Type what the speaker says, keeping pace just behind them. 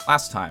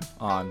Last time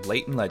on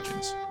Leighton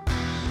Legends.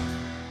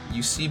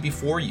 You see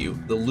before you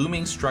the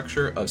looming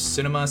structure of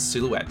Cinema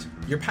Silhouette.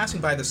 You're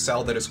passing by the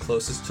cell that is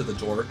closest to the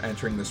door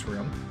entering this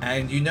room,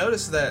 and you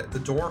notice that the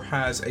door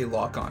has a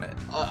lock on it.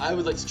 I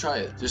would like to try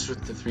it, just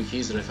with the 3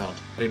 keys that I found.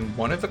 In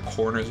one of the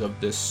corners of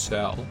this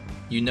cell,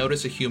 you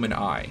notice a human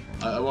eye.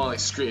 I want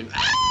to scream.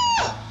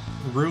 Ah!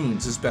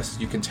 Runes, as best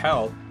as you can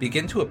tell,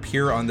 begin to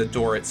appear on the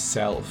door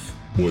itself.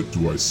 What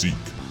do I seek?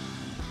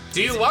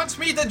 Do you want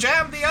me to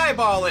jam the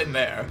eyeball in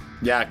there?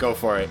 Yeah, go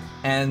for it.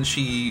 And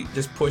she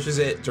just pushes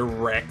it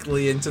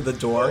directly into the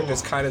door,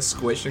 just kind of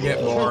squishing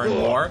it more and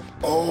more.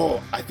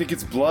 Oh, I think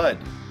it's blood.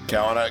 Okay,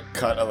 I want to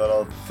cut a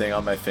little thing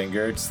on my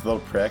finger, just a little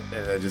prick,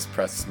 and I just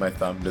press my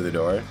thumb to the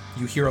door.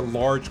 You hear a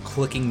large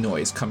clicking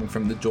noise coming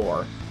from the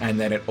door, and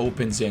then it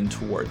opens in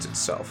towards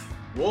itself.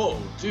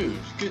 Whoa, dude,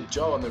 good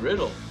job on the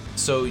riddle.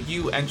 So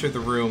you enter the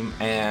room,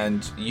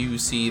 and you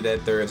see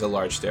that there is a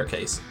large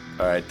staircase.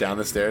 All right, down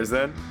the stairs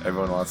then.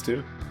 Everyone wants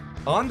to.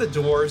 On the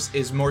doors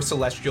is more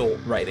celestial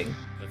writing.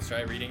 Let's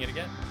try reading it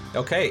again.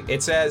 Okay,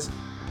 it says,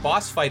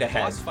 boss fight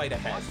ahead. Boss fight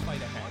ahead. Boss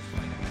fight ahead.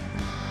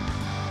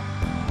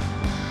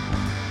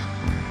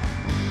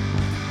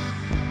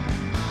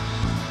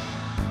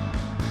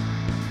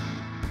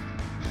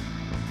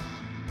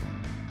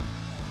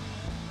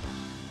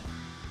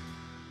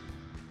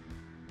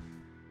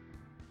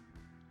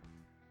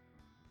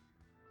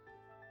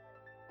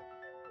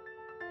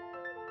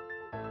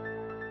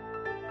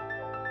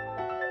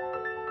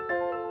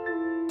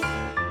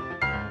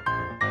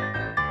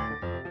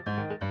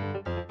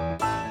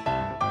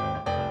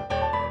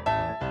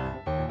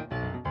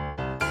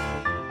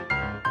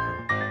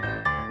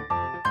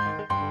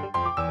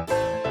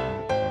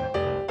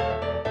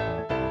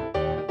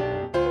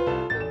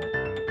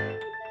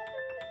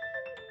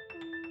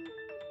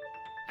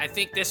 I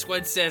think this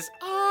one says,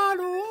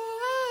 Aurora.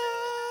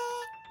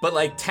 But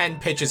like 10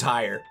 pitches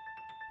higher.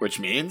 Which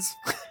means?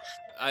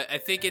 I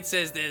think it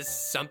says there's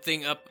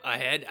something up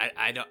ahead.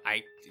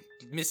 I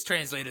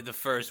mistranslated the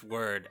first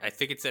word. I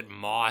think it said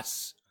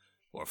moss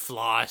or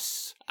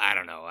floss. I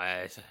don't know.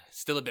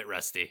 Still a bit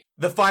rusty.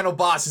 The final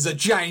boss is a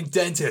giant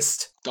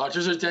dentist.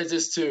 Doctors are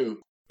dentists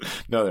too.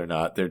 No, they're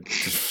not. They're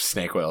just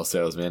snake oil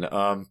salesmen.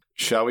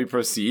 Shall we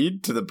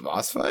proceed to the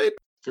boss fight?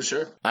 For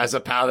sure. As a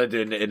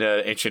paladin in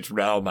an ancient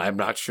realm, I'm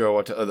not sure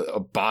what a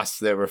boss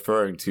they're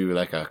referring to,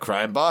 like a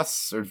crime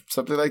boss or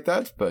something like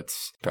that, but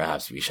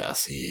perhaps we shall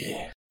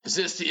see. Is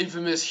this the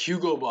infamous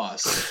Hugo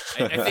Boss?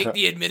 I think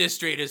the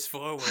administrator's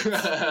forward.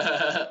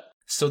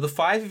 So the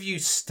 5 of you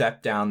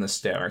step down the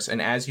stairs,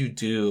 and as you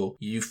do,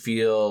 you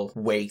feel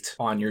weight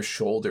on your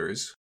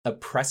shoulders,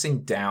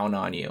 pressing down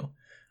on you.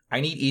 I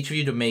need each of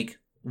you to make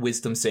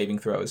wisdom saving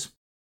throws.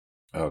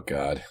 Oh,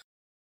 God.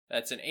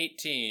 That's an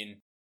 18.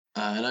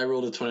 And I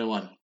rolled a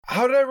 21.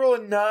 How did I roll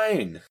a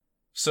 9?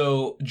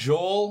 So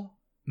Joel,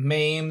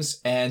 Mames,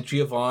 and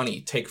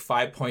Giovanni take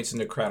 5 points of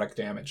necrotic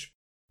damage.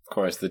 Of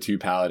course, the 2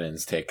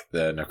 paladins take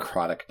the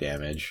necrotic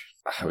damage.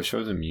 I wish I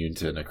was immune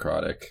to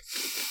necrotic.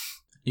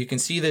 You can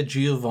see that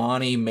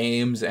Giovanni,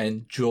 Mames,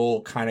 and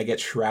Joel kind of get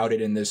shrouded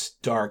in this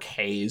dark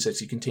haze as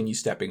you continue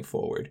stepping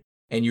forward.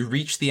 And you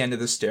reach the end of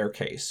the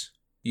staircase.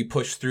 You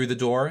push through the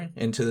door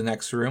into the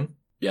next room.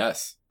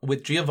 Yes.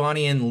 With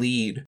Giovanni in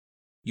lead,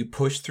 you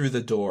push through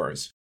the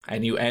doors,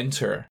 and you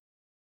enter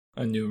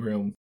a new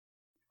room.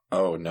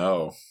 Oh,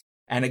 no.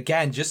 And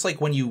again, just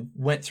like when you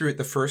went through it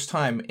the first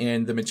time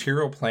in the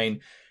material plane,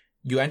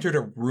 you entered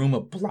a room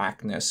of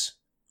blackness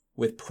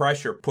with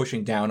pressure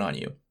pushing down on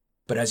you.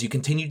 But as you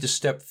continue to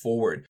step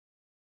forward,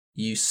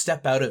 you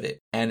step out of it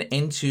and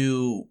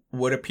into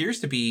what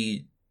appears to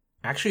be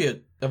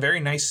actually a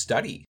very nice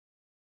study.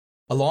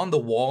 Along the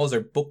walls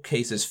are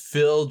bookcases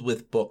filled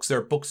with books. There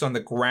are books on the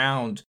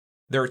ground.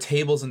 There are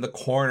tables in the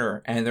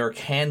corner, and there are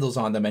candles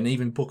on them, and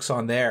even books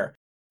on there.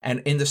 And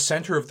in the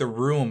center of the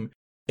room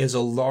is a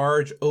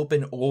large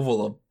open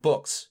oval of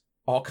books,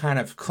 all kind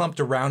of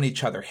clumped around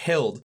each other,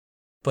 hilled.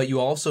 But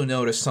you also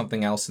notice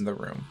something else in the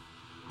room.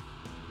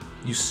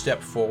 You step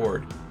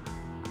forward,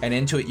 and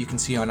into it you can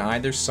see on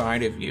either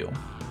side of you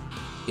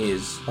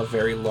is a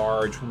very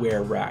large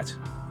were-rat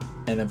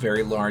and a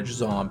very large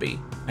zombie.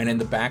 And in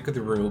the back of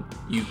the room,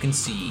 you can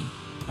see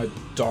a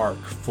dark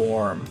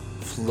form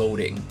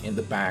floating in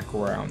the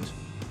background,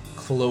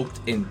 cloaked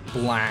in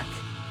black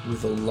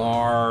with a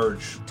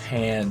large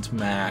tanned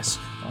mask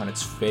on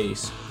its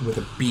face with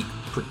a beak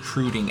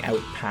protruding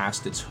out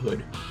past its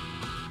hood.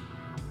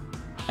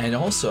 And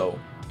also,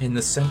 in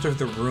the center of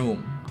the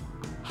room,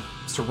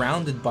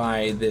 surrounded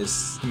by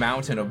this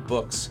mountain of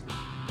books,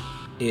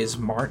 is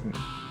Martin,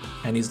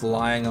 and he's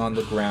lying on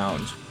the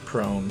ground,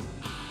 prone.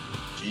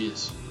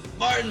 Jeez.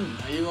 Martin,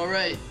 are you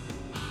alright?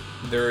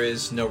 There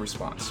is no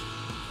response.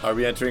 Are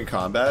we entering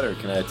combat, or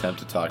can I attempt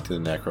to talk to the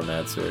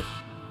necromancer?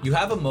 You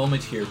have a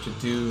moment here to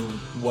do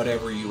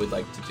whatever you would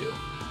like to do.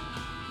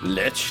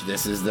 Lich,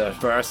 this is the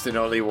first and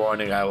only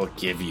warning I will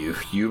give you.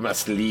 You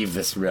must leave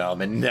this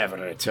realm and never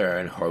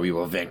return, or we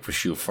will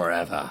vanquish you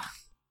forever.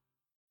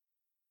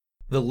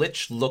 The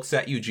Lich looks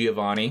at you,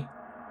 Giovanni.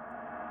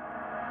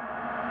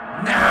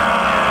 No!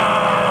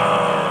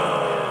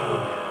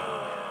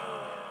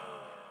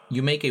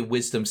 You make a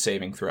wisdom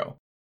saving throw.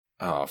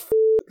 Oh,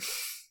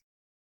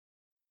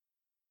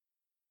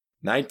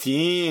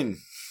 19.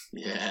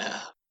 Yeah.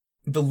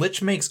 The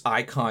Lich makes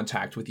eye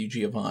contact with you,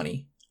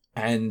 Giovanni,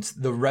 and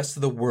the rest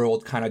of the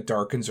world kind of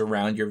darkens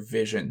around your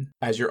vision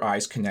as your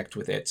eyes connect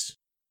with its.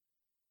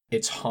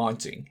 It's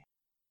haunting,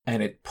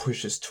 and it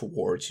pushes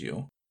towards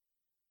you.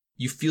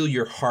 You feel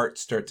your heart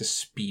start to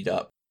speed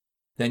up.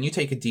 Then you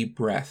take a deep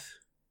breath,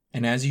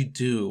 and as you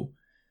do,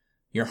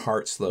 your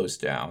heart slows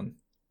down.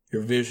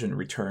 Your vision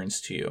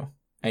returns to you,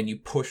 and you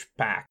push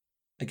back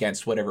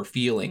against whatever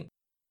feeling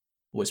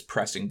was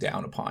pressing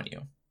down upon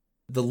you.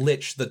 The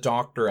Lich, the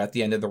doctor at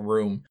the end of the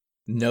room,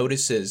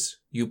 notices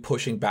you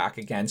pushing back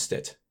against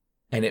it,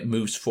 and it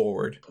moves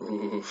forward.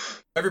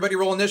 Oof. Everybody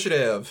roll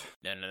initiative.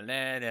 Well.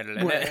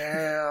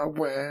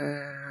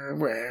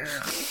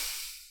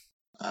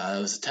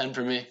 It was a 10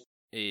 for me.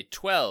 A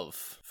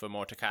 12 for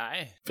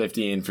Mordecai.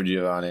 15 for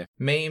Giovanni.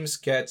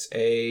 Mames gets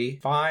a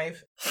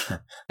 5,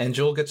 and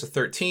Joel gets a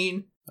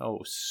 13. Oh,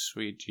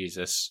 sweet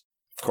Jesus.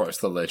 Of course,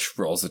 the Lich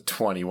rolls a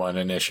 21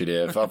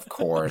 initiative. Of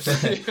course.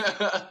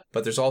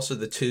 But there's also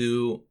the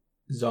 2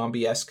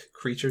 zombie-esque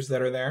creatures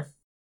that are there.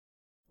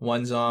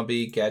 One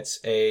zombie gets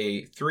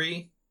a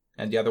 3,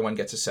 and the other one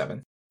gets a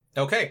 7.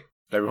 Okay.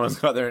 Everyone's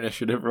got their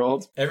initiative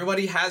rolled.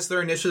 Everybody has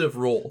their initiative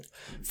rolled.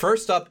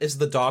 First up is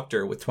the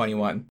doctor with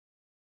 21.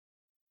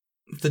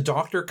 The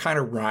doctor kind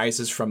of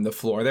rises from the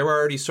floor. They were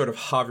already sort of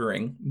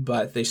hovering,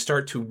 but they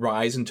start to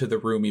rise into the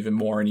room even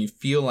more, and you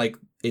feel like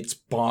its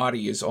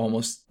body is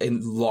almost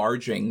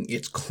enlarging.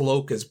 Its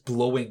cloak is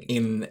blowing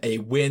in a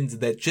wind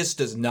that just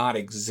does not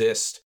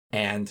exist,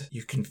 and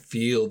you can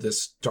feel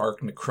this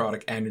dark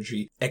necrotic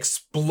energy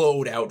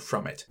explode out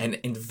from it and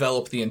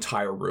envelop the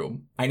entire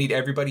room. I need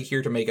everybody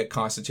here to make a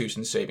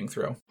Constitution saving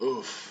throw.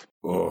 Oof.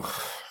 Oh,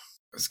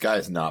 this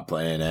guy's not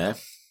playing, eh?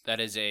 That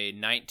is a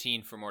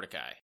 19 for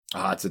Mordecai.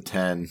 Ah, it's a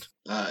 10.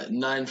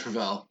 9 for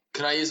Val.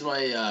 Can I use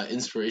my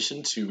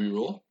inspiration to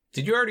reroll?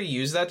 Did you already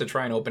use that to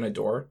try and open a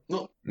door?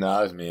 No. No,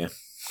 that was me.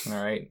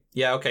 All right.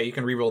 Yeah, okay, you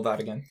can reroll that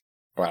again.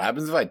 What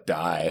happens if I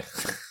die?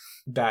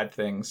 Bad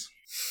things.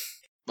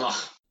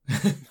 Ugh.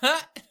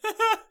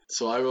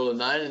 So I rolled a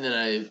 9 and then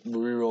I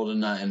re-rolled a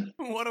 9.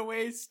 What a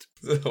waste.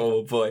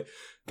 Oh boy.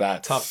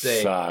 That Tough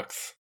day.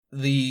 sucks.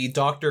 The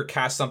doctor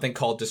casts something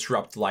called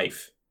Disrupt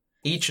Life.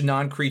 Each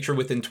non-creature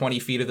within 20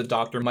 feet of the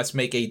doctor must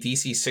make a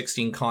DC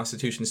 16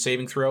 Constitution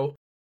saving throw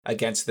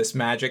against this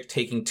magic,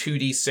 taking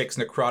 2d6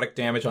 necrotic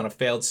damage on a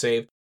failed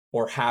save,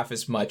 or half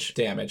as much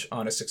damage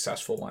on a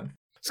successful one.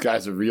 This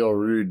guy's a real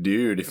rude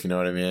dude, if you know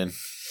what I mean.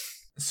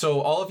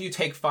 So all of you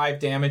take 5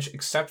 damage,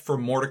 except for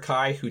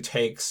Mordecai, who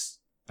takes,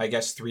 I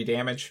guess, 3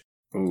 damage.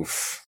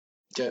 Oof.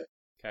 Okay.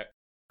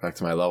 Back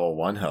to my level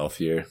 1 health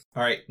here.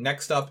 All right,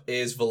 next up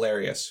is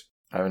Valerius.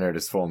 I haven't heard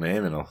his full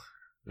name in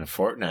a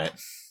fortnight.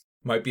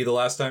 Might be the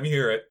last time you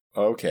hear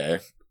Okay.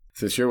 Is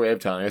this your way of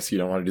telling us you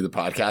don't want to do the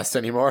podcast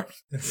anymore?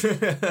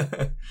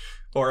 it.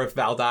 Or if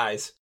Val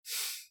dies.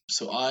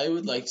 So I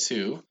would like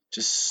to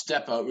just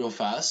step out real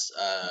fast,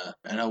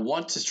 and I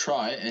want to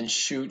try and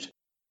shoot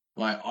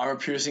my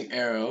armor-piercing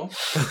arrow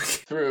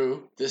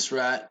through this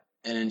rat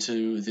and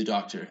into the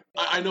doctor.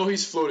 I know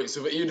he's floating,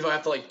 so even if I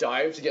have to like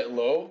dive to get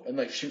low and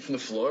like shoot from the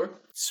floor.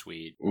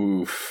 Sweet.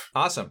 Oof.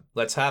 Awesome.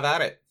 Let's have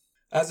at it.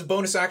 As a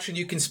bonus action,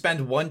 you can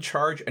spend 1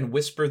 charge and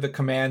whisper the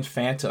command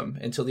Phantom.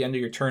 Until the end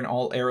of your turn,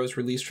 all arrows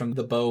released from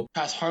the bow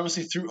Pass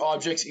harmlessly through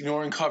objects,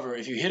 ignoring cover.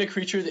 If you hit a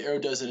creature, the arrow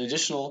does an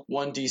additional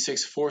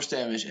 1d6 force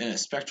damage, and a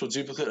spectral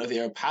duplicate of the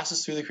arrow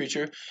passes through the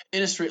creature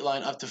in a straight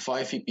line up to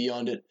 5 feet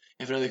beyond it.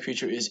 If another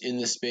creature is in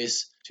this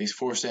space, it takes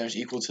force damage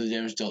equal to the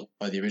damage dealt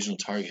by the original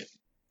target.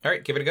 All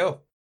right, give it a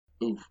go.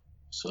 Ooh,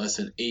 so that's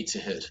an 8 to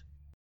hit.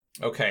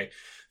 Okay,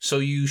 so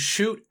you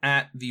shoot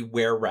at the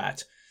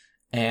were-rat,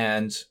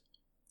 and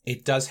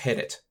it does hit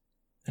it,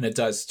 and it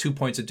does 2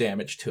 points of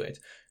damage to it.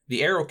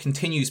 The arrow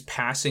continues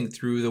passing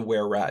through the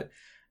were-rat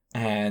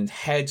and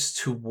heads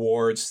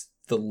towards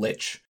the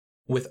Lich.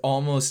 With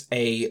almost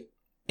a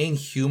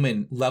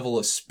inhuman level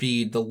of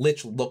speed, the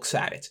Lich looks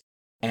at it,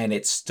 and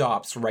it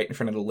stops right in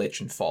front of the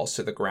Lich and falls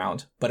to the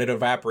ground. But it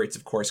evaporates,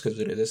 of course, because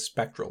it is a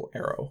spectral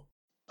arrow.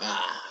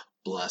 Ah,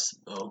 blast.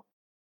 Oh.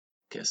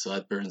 Okay, so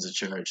that burns a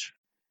charge.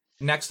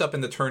 Next up in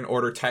the turn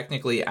order,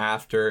 technically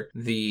after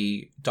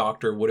the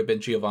doctor, would have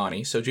been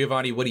Giovanni. So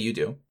Giovanni, what do you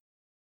do?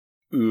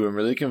 Ooh, I'm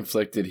really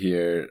conflicted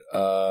here.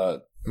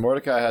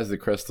 Mordecai has the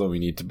crystal we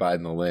need to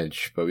bind the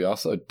Lich, but we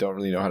also don't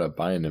really know how to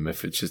bind him,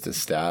 if it's just a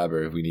stab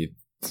or if we need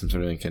some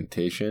sort of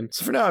incantation.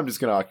 So for now, I'm just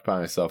going to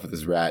occupy myself with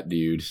this rat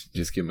dude.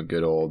 Just give him a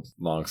good old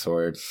long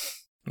sword.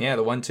 Yeah,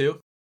 the 1-2.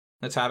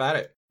 Let's have at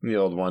it. The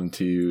old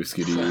 1-2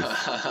 skidoo.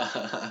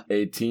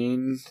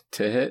 18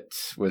 to hit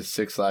with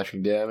 6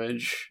 slashing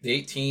damage. The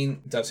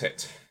 18 does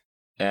hit.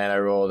 And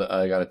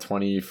I got a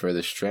 20 for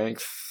the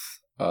strength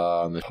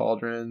on the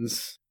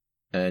pauldrons.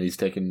 And he's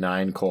taken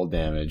 9 cold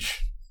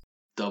damage.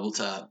 Double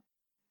tap.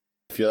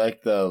 I feel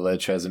like the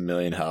Lich has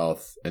 1,000,000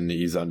 health and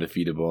he's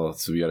undefeatable,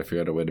 so we gotta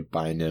figure out a way to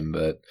bind him,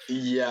 but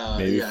Yeah,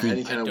 Maybe yeah. if we-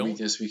 Any kind of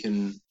weakness we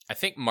can. I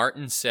think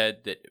Martin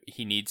said that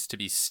he needs to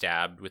be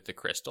stabbed with the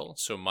crystal.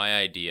 So my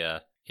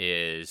idea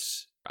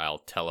is I'll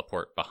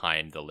teleport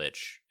behind the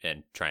Lich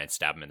and try and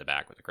stab him in the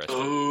back with the crystal.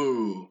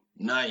 Oh,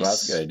 nice. well,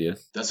 that's a good idea.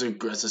 That's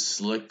a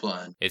slick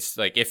plan. It's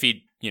like if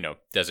he,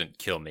 doesn't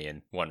kill me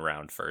in one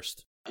round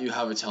first. You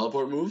have a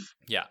teleport move.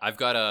 Yeah, I've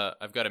got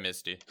a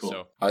Misty. Cool.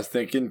 So I was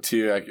thinking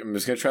too, I'm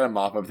just gonna try to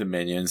mop up the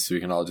minions so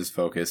we can all just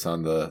focus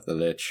on the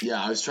Lich.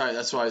 Yeah, I was trying.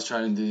 That's why I was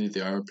trying to do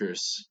the armor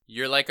pierce.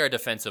 you're like our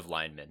defensive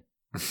lineman.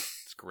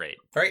 It's great.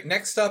 All right,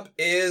 next up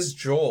is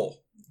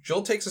Joel.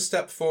 Joel takes a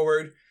step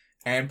forward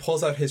and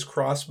pulls out his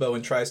crossbow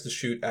and tries to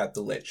shoot at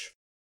the Lich.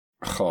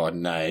 Oh,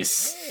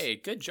 nice. Hey,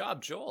 good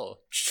job, Joel.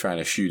 Just trying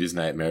to shoot his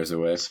nightmares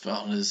away.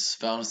 He's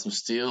found some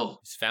steel.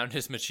 He's found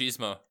his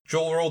machismo.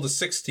 Joel rolled a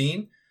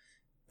 16.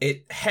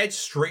 It heads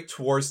straight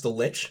towards the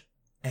Lich,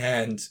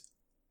 and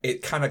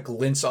it kind of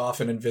glints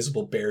off an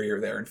invisible barrier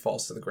there and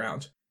falls to the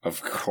ground.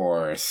 Of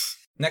course.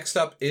 Next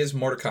up is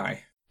Mordecai.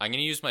 I'm going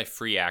to use my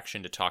free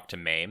action to talk to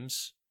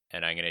Mames,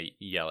 and I'm going to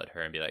yell at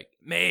her and be like,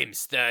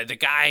 Mames, the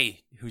guy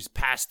who's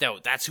passed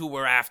out, that's who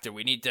we're after.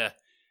 We need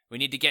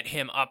to get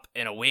him up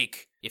and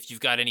awake if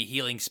you've got any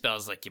healing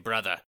spells like your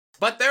brother.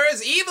 But there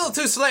is evil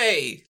to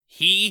slay!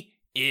 He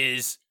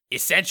is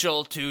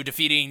essential to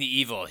defeating the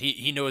evil.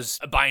 He knows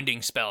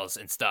binding spells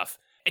and stuff.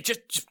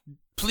 Just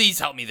please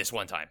help me this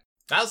one time.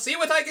 I'll see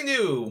what I can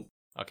do!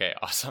 Okay,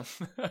 awesome.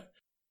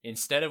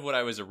 Instead of what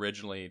I was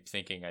originally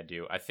thinking I'd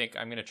do, I think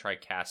I'm going to try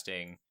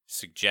casting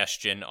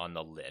Suggestion on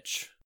the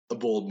Lich. A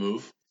bold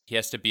move. He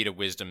has to beat a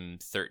Wisdom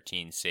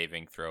 13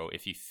 saving throw.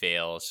 If he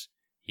fails,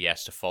 he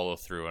has to follow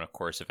through on a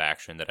course of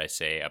action that I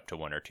say up to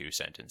 1 or 2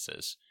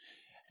 sentences.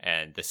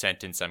 And the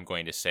sentence I'm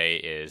going to say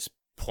is,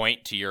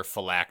 point to your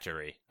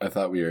phylactery. I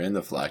thought we were in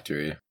the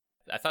phylactery.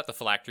 I thought the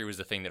phylactery was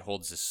the thing that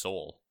holds his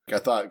soul. I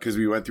thought because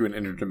we went through an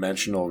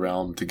interdimensional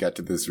realm to get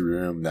to this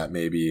room that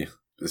maybe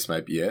this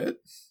might be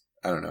it.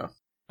 I don't know.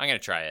 I'm going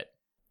to try it.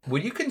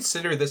 Would you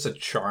consider this a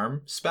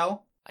charm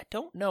spell? I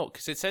don't know,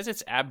 because it says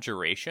it's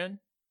abjuration.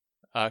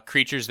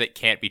 Creatures that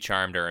can't be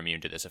charmed are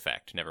immune to this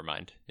effect. Never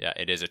mind. Yeah,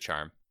 it is a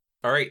charm.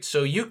 All right,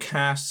 so you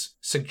cast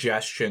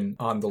Suggestion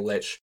on the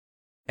Lich.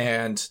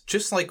 And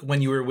just like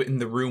when you were in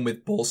the room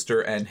with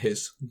Bolster and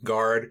his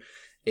guard,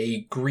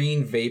 a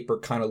green vapor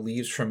kind of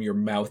leaves from your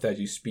mouth as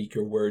you speak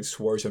your words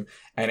towards him,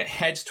 and it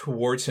heads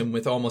towards him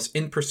with almost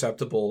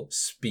imperceptible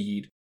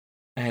speed.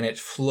 And it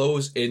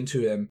flows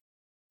into him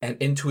and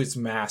into his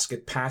mask.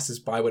 It passes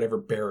by whatever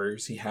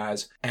barriers he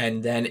has,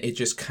 and then it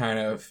just kind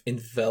of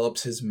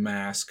envelops his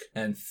mask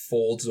and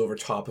folds over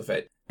top of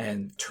it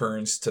and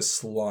turns to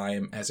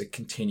slime as it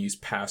continues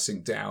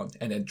passing down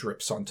and then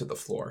drips onto the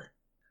floor.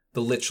 The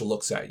Lich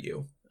looks at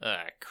you.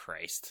 Ah,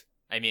 Christ.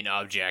 I mean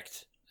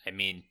object. I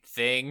mean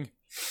thing.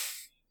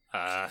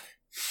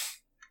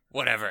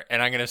 Whatever.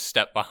 And I'm going to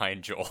step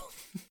behind Joel.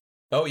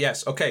 Oh,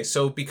 yes. Okay,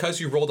 so because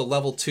you rolled a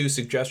level 2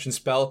 suggestion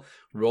spell,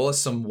 roll us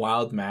some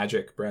wild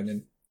magic,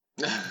 Brendan.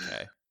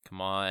 Okay.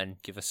 Come on.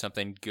 Give us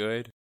something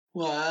good.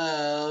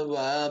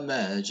 Wild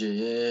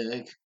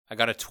magic. I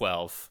got a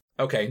 12.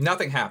 Okay,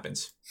 nothing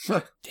happens.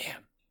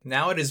 Damn.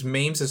 Now it is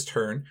Mames'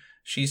 turn.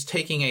 She's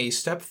taking a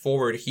step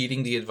forward,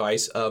 heeding the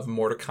advice of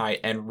Mordecai,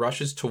 and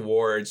rushes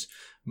towards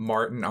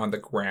Martin on the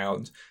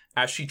ground.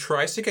 As she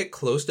tries to get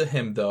close to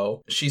him,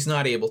 though, she's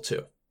not able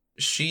to.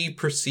 She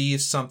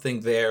perceives something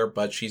there,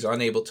 but she's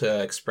unable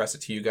to express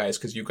it to you guys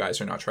because you guys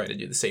are not trying to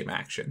do the same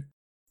action.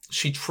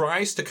 She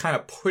tries to kind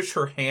of push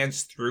her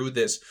hands through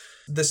this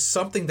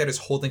something that is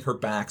holding her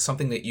back,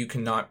 something that you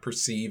cannot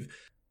perceive,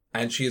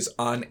 and she is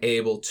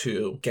unable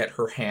to get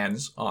her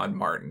hands on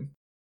Martin.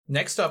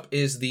 Next up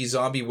is the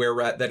zombie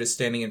were-rat that is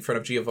standing in front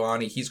of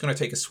Giovanni. He's going to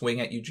take a swing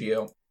at you,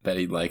 Gio. Bet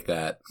he'd like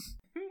that.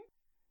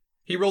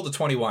 He rolled a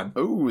 21.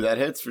 Ooh, that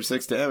hits for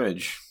 6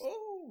 damage.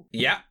 Oh.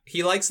 Yeah,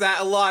 he likes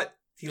that a lot.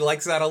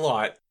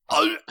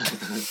 Oh,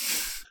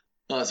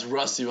 it's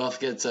Rusty. We'll have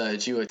to get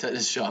Gio a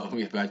tetanus shot when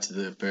we get back to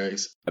the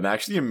barracks. I'm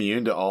actually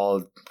immune to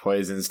all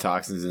poisons,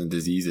 toxins, and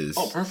diseases.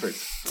 Oh, perfect.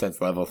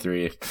 Since level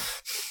 3.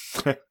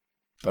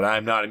 But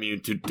I'm not immune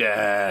to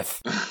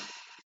death.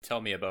 Tell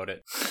me about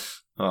it.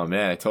 Oh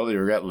man, I totally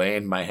regret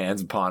laying my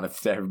hands upon it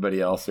to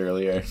everybody else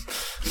earlier.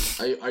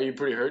 Are you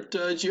pretty hurt,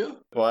 Gio?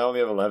 Well, I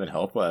only have 11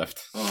 health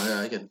left. Oh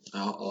yeah, I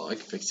can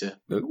fix you.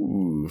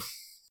 Ooh.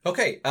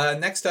 Okay,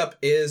 next up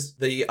is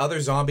the other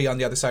zombie on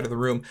the other side of the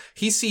room.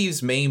 He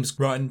sees Mames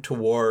run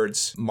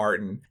towards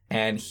Martin,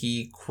 and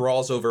he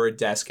crawls over a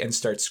desk and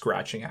starts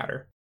scratching at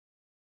her.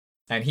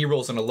 And he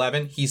rolls an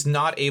 11. He's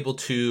not able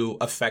to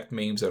affect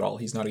Mames at all.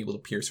 He's not able to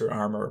pierce her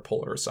armor or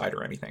pull her aside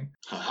or anything.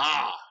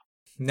 Ha-ha!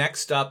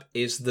 Next up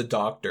is the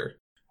Doctor.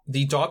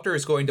 The Doctor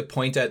is going to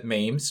point at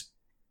Mames,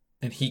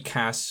 and he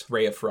casts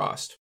Ray of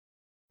Frost.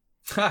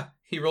 Ha!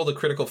 He rolled a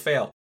critical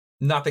fail.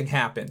 Nothing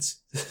happens.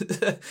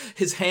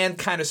 His hand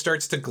kind of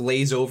starts to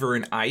glaze over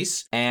in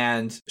ice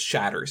and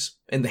shatters,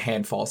 and the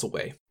hand falls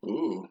away.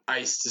 Ooh,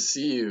 ice to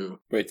see you.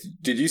 Wait,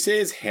 did you say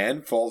his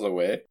hand falls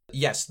away?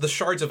 Yes, the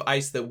shards of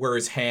ice that were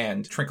his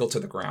hand trickle to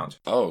the ground.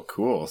 Oh,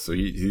 cool. So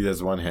he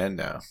has one hand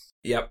now.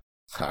 Yep.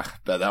 Bet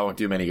that won't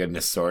do him any good in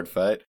a sword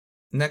fight.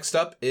 Next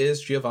up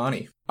is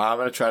Giovanni. I'm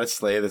going to try to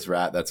slay this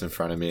rat that's in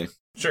front of me.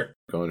 Sure.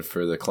 Going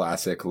for the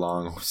classic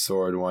long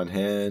sword, one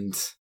hand.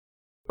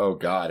 Oh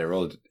god, I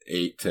rolled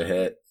 8 to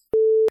hit.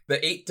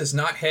 The 8 does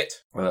not hit.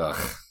 Ugh.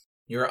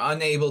 You're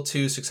unable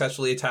to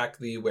successfully attack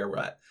the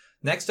were-rat.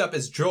 Next up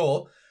is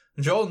Joel.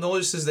 Joel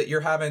notices that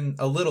you're having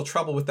a little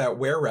trouble with that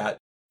were-rat,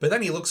 but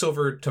then he looks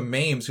over to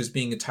Mames, who's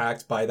being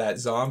attacked by that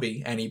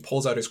zombie, and he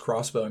pulls out his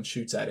crossbow and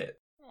shoots at it.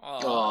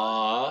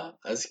 Aww,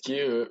 that's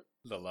cute.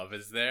 The love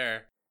is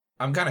there.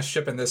 I'm kind of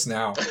shipping this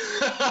now.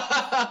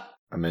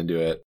 I'm into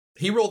it.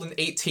 He rolled an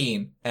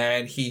 18,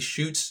 and he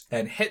shoots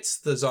and hits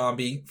the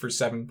zombie for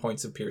 7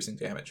 points of piercing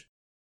damage.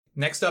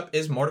 Next up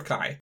is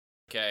Mordecai.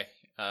 Okay,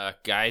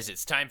 guys,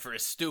 it's time for a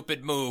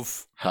stupid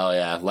move. Hell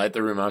yeah, light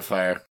the room on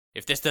fire.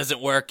 If this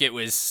doesn't work, it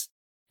was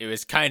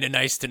kind of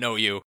nice to know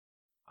you.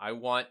 I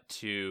want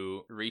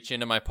to reach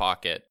into my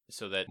pocket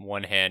so that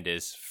one hand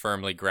is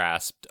firmly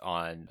grasped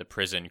on the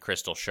prison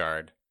crystal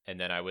shard, and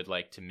then I would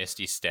like to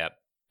Misty Step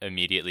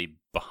immediately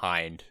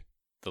behind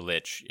the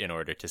Lich in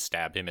order to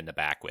stab him in the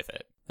back with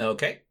it.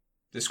 Okay.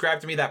 Describe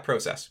to me that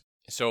process.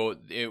 So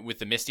with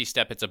the Misty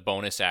Step, it's a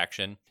bonus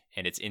action,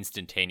 and it's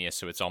instantaneous,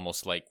 so it's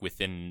almost like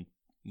within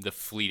the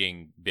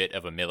fleeting bit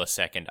of a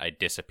millisecond, I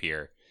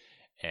disappear,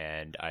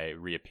 and I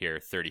reappear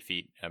 30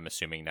 feet. I'm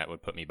assuming that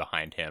would put me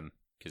behind him,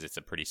 because it's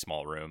a pretty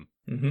small room.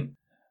 Mm-hmm.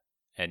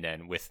 And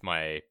then with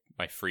my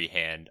free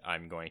hand,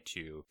 I'm going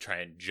to try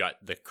and jut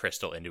the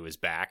crystal into his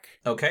back.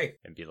 Okay.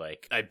 And be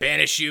like, I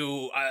banish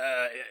you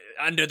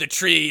under the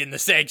tree in the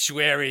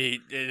sanctuary,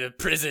 the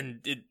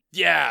prison,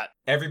 yeah.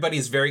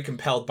 Everybody's very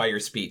compelled by your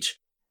speech.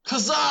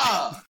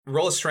 Huzzah!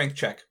 Roll a strength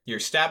check. You're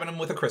stabbing him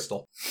with a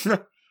crystal.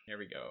 Here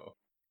we go.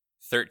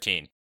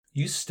 13.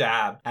 You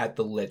stab at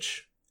the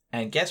Lich,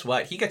 and guess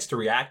what? He gets to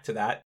react to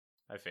that,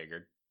 I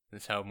figured.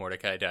 That's how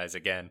Mordecai dies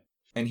again.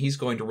 and he's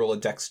going to roll a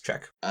dex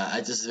check.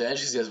 At disadvantage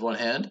because he has one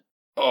hand.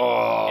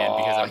 Oh, And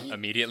because I'm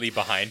immediately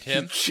behind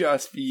him, He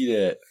just beat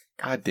it.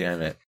 God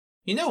damn it.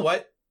 You know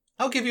what?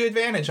 I'll give you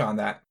advantage on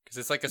that. because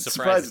it's like a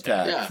surprise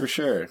attack. Yeah. for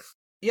sure.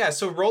 Yeah,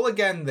 so roll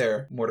again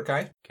there,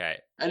 Mordecai. Okay.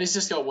 And he's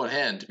just got one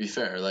hand, to be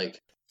fair. Like,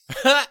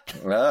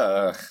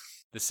 Ugh.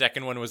 The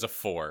second one was a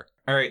 4.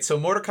 All right, so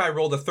Mordecai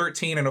rolled a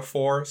 13 and a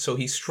 4, so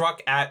he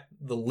struck at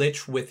the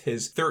Lich with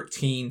his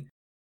 13.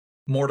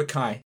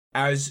 Mordecai,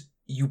 as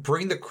you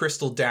bring the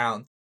crystal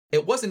down,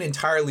 it wasn't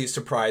entirely a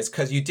surprise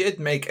because you did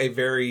make a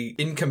very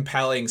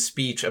incompelling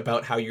speech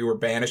about how you were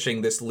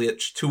banishing this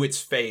Lich to its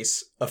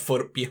face a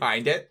foot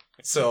behind it.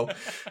 So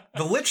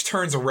the Lich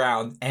turns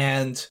around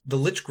and the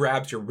Lich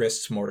grabs your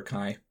wrists,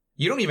 Mordecai.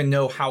 You don't even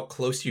know how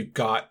close you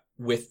got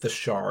with the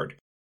shard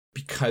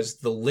because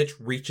the Lich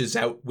reaches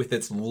out with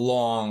its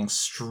long,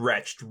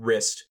 stretched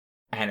wrist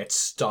and it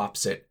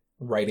stops it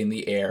right in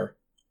the air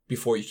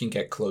before you can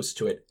get close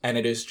to it. And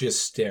it is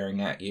just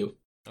staring at you.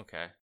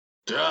 Okay.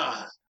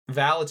 duh.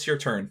 Val, it's your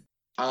turn.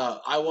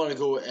 I want to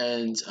go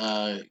and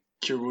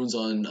cure wounds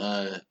on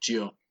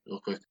Geo real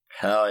quick.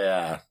 Hell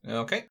yeah.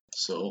 Okay.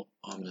 So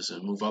I'm just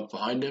going to move up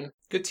behind him.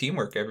 Good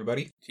teamwork,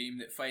 everybody. Team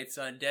that fights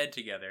undead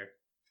together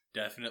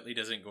definitely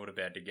doesn't go to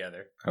bed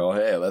together. Oh,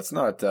 hey, let's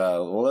not,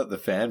 we'll let the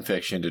fan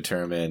fiction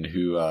determine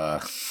who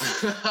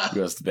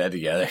goes to bed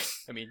together.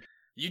 I mean,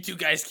 you two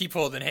guys keep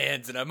holding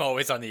hands and I'm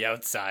always on the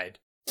outside.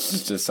 It's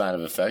just a sign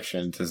of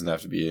affection. It doesn't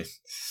have to be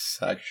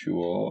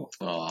sexual.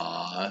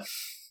 Aww.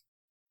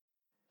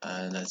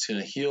 And that's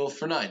going to heal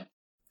for 9.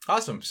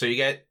 Awesome. So you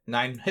get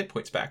 9 hit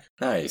points back.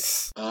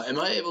 Nice. Am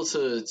I able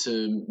to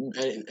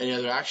any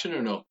other action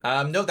or no?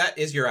 No, that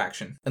is your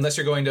action. Unless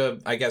you're going to,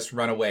 I guess,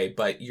 run away.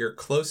 But you're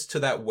close to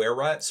that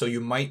were-rat, so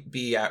you might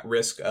be at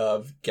risk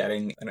of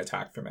getting an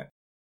attack from it.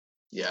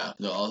 Yeah.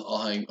 No,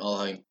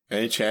 I'll hang.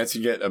 Any chance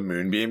you get a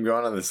moonbeam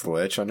going on this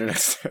Lich on your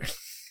next turn?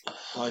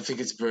 I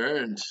think it's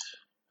burned.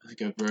 I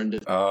think I burned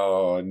it.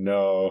 Oh,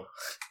 no.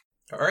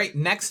 All right,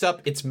 next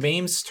up, it's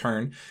Mame's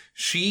turn.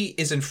 She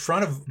is in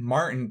front of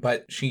Martin,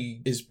 but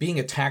she is being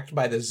attacked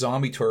by the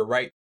zombie to her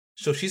right.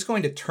 So she's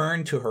going to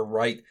turn to her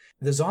right.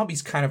 The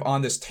zombie's kind of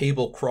on this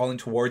table, crawling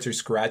towards her,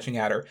 scratching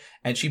at her,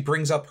 and she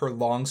brings up her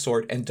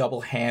longsword and double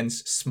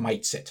hands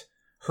smites it.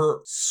 Her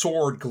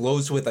sword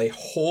glows with a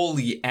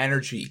holy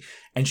energy,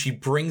 and she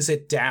brings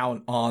it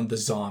down on the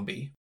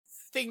zombie.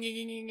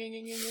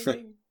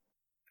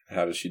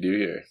 How does she do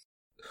here?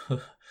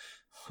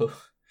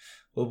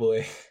 Oh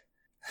boy.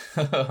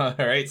 All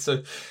right,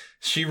 so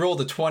she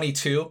rolled a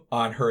 22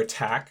 on her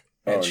attack,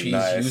 and she's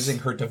using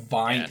her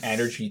divine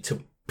energy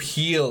to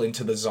peel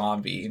into the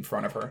zombie in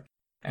front of her.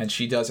 And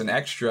she does an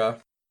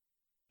extra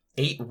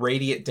 8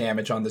 radiant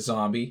damage on the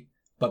zombie,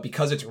 but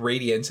because it's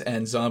radiant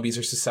and zombies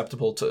are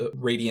susceptible to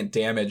radiant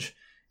damage,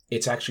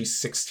 it's actually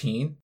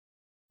 16.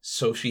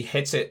 So she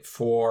hits it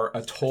for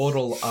a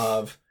total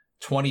of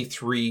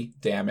 23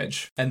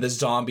 damage, and the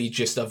zombie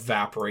just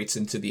evaporates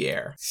into the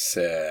air.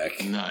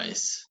 Sick.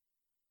 Nice.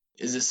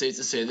 Is it safe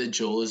to say that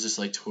Joel is just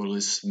like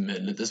totally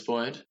smitten at this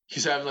point?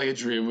 He's having like a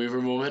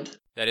Dreamweaver moment.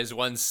 That is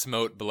one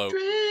smote blow.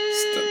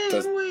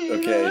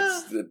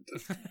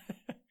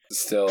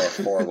 Still a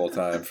horrible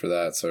time for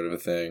that sort of a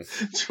thing.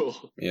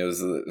 Joel. You know,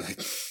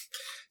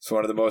 it's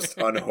one of the most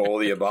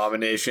unholy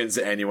abominations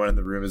anyone in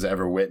the room has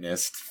ever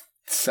witnessed.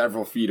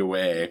 Several feet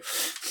away.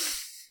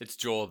 It's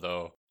Joel,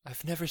 though.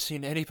 I've never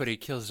seen anybody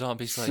kill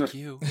zombies like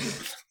you.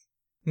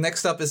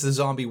 Next up is the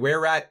zombie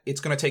were-rat.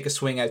 It's going to take a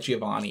swing at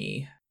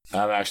Giovanni.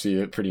 I'm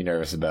actually pretty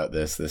nervous about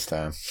this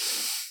time.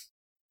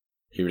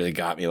 He really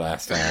got me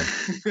last time.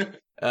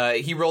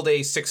 He rolled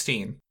a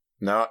 16.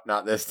 No,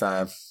 not this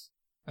time.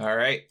 All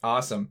right,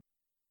 awesome.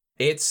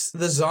 It's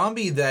the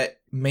zombie that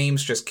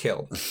Mames just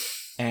killed.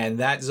 And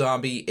that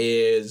zombie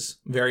is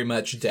very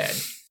much dead.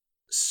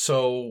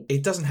 So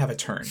it doesn't have a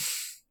turn.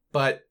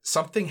 But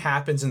something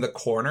happens in the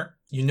corner.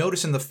 You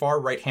notice in the far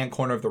right-hand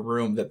corner of the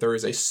room that there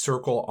is a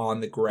circle on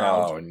the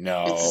ground. Oh,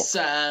 no. It's a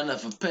sign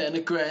of a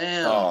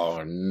pentagram.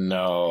 Oh,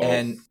 no.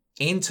 And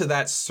into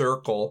that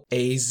circle,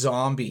 a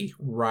zombie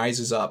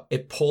rises up.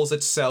 It pulls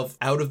itself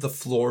out of the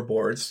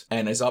floorboards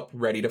and is up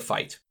ready to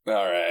fight. All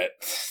right.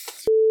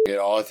 Get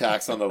all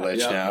attacks on the Lich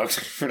Yep. now.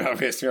 We're not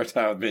wasting our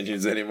time with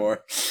minions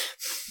anymore.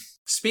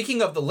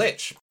 Speaking of the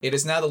Lich, it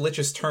is now the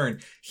Lich's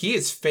turn. He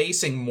is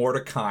facing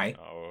Mordecai.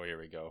 Oh, here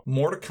we go.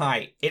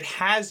 Mordecai, it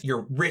has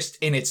your wrist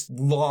in its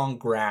long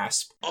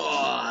grasp.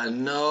 Oh,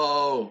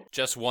 no.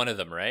 Just one of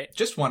them, right?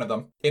 Just one of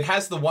them. It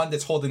has the one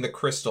that's holding the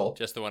crystal.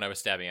 Just the one I was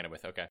stabbing at it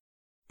with. Okay.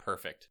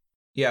 Perfect.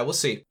 Yeah, we'll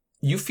see.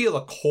 You feel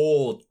a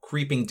cold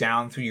creeping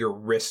down through your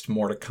wrist,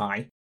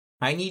 Mordecai.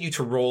 I need you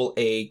to roll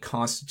a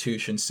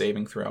Constitution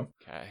saving throw.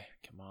 Okay,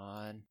 come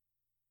on.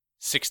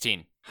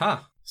 16.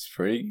 Huh. It's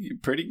pretty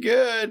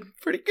good.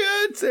 Pretty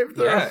good. Save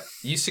throw. Yeah,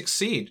 you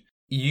succeed.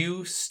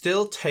 You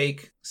still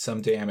take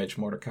some damage,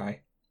 Mordecai.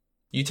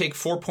 You take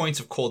 4 points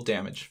of cold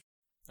damage.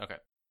 Okay.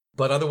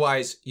 But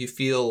otherwise, you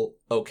feel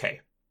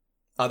okay.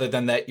 Other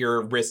than that,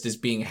 your wrist is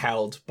being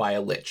held by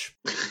a Lich.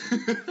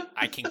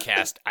 I can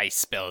cast ice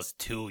spells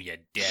too, you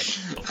dead.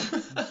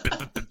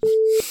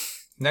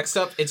 Next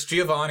up, it's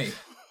Giovanni.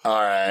 All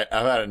right,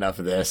 I've had enough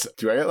of this.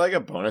 Do I get like a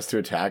bonus to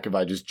attack if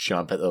I just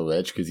jump at the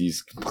Lich because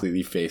he's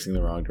completely facing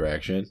the wrong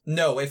direction?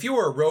 No, if you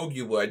were a rogue,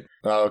 you would.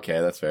 Oh,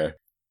 okay, that's fair.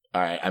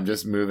 All right, I'm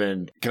just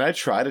moving. Can I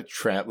try to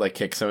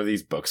kick some of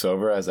these books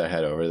over as I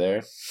head over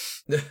there?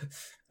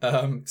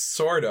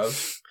 Sort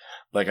of.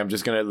 Like, I'm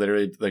just gonna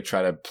literally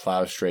try to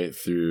plow straight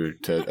through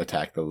to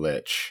attack the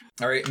Lich.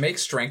 All right, make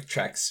strength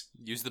checks.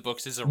 Use the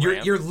books as a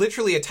ramp. You're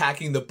literally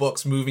attacking the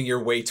books, moving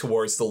your way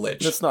towards the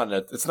Lich. It's not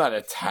an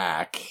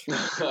attack.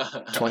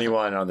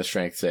 21 on the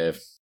strength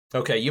save.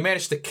 Okay, you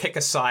managed to kick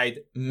aside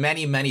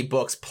many, many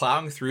books,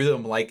 plowing through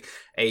them like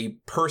a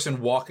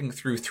person walking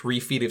through 3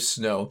 feet of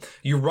snow.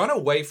 You run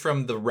away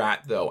from the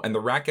rat, though, and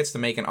the rat gets to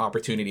make an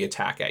opportunity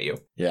attack at you.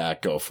 Yeah,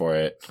 go for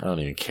it. I don't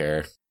even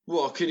care.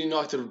 Well, could he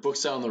knock the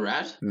books down on the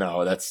rat?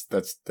 No,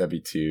 that'd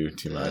be too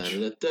much.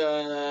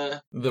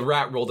 The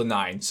rat rolled a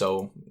 9,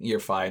 so you're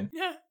fine.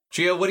 Yeah.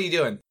 Gio, what are you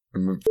doing?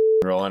 I'm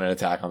rolling an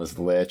attack on this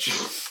Lich.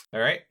 All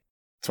right.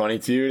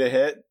 22 to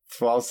hit,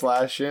 12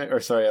 slashing,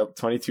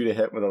 22 to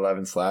hit with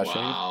 11 slashing.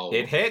 Wow.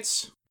 It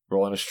hits.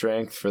 Rolling a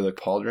strength for the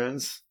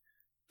pauldrons.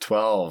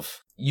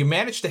 12. You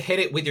manage to hit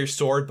it with your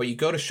sword, but you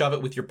go to shove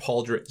it with your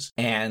pauldrons,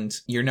 and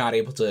you're not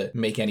able to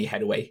make any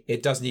headway.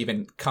 It doesn't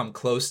even come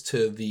close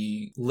to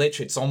the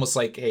Lich. It's almost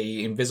like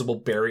a invisible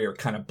barrier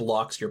kind of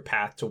blocks your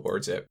path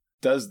towards it.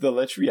 Does the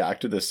Lich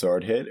react to the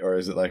sword hit, or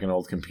is it like an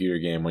old computer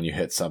game when you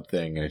hit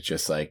something and it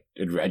just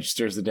it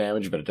registers the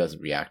damage, but it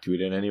doesn't react to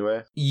it in any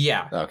way?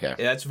 Yeah. Okay.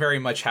 That's very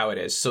much how it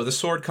is. So the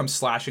sword comes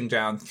slashing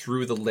down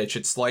through the Lich.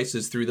 It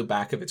slices through the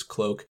back of its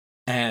cloak,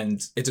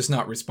 and it does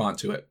not respond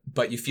to it,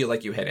 but you feel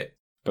like you hit it.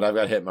 But I've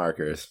got hit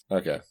markers.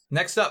 Okay.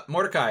 Next up,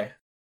 Mordecai.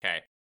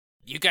 Okay.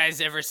 You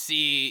guys ever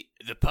see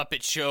the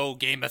puppet show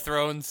Game of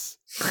Thrones?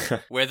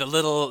 Where the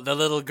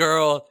little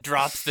girl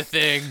drops the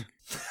thing?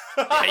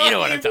 Yeah, you know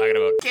what I'm talking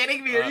about.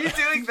 Kidding me? Are you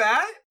doing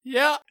that?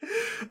 Yeah.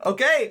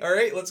 Okay, all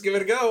right, let's give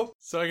it a go.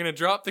 So I'm going to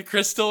drop the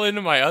crystal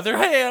into my other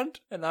hand,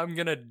 and I'm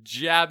going to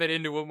jab it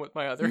into him with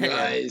my other hand.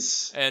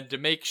 Nice. And to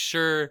make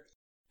sure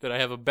that I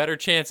have a better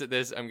chance at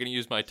this, I'm going to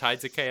use my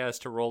Tides of Chaos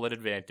to roll at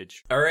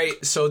advantage. All right,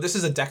 so this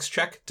is a dex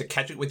check to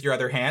catch it with your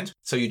other hand.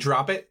 So you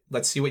drop it.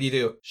 Let's see what you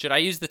do. Should I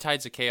use the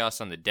Tides of Chaos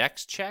on the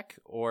dex check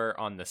or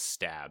on the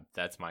stab?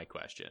 That's my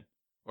question.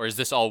 Or is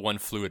this all one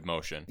fluid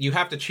motion? You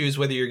have to choose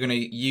whether you're going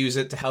to use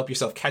it to help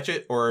yourself catch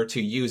it or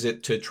to use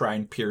it to try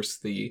and pierce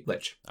the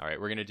Lich. All right,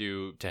 we're going to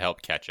do to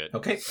help catch it.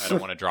 Okay. I don't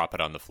want to drop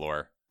it on the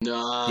floor.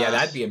 Nice. Yeah,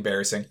 that'd be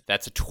embarrassing.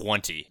 That's a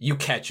 20. You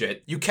catch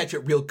it. You catch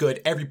it real good.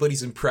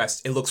 Everybody's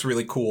impressed. It looks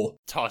really cool.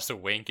 Toss a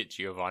wink at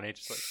Giovanni,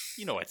 just like,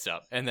 you know what's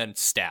up. And then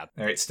stab.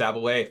 All right, stab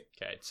away.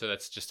 Okay, so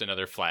that's just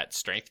another flat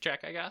strength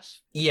check, I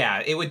guess?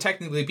 Yeah, it would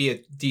technically be a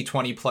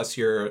d20 plus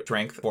your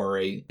strength for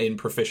a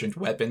proficient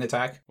weapon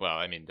attack. Well,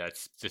 I mean,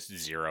 that's just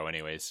 0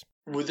 anyways.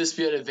 Would this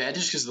be an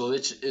advantage because the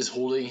Lich is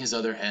holding his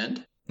other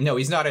hand? No,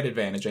 he's not at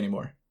advantage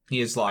anymore. He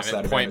has lost I'm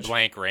that at point advantage.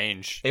 blank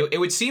range. It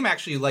would seem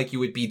actually like you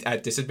would be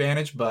at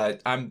disadvantage,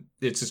 but I'm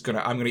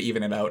gonna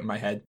even it out in my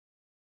head.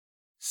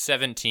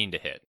 17 to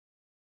hit.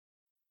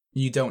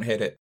 You don't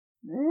hit it.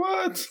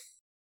 What?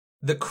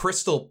 The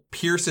crystal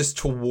pierces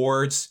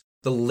towards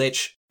the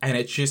lich, and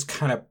it just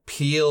kind of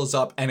peels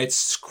up, and it's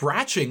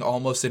scratching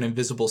almost an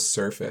invisible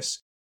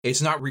surface.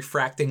 It's not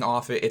refracting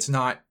off it. It's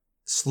not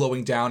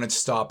slowing down and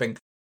stopping.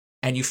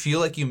 And you feel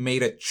like you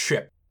made a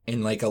chip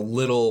in like a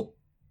little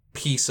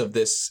piece of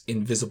this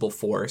invisible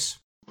force.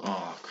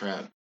 Oh,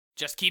 crap.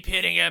 Just keep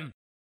hitting him.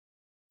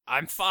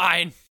 I'm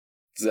fine.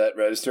 Does that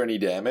register any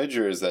damage,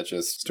 or is that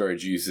just story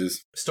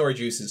juices? Story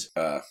juices.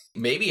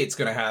 Maybe it's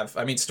going to have...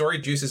 I mean, story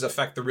juices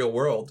affect the real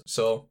world,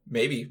 so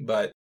maybe,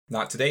 but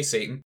not today,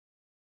 Satan.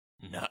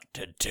 Not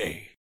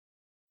today.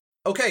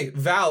 Okay,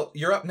 Val,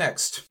 you're up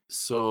next.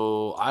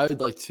 So I would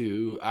like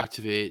to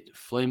activate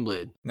Flame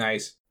Blade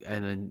Nice.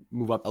 and then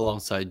move up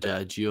alongside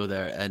Geo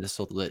there and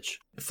assault the Lich.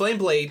 Flame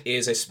Blade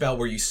is a spell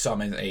where you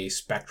summon a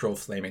spectral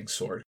flaming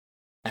sword.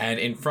 And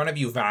in front of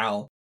you,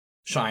 Val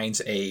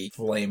shines a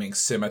flaming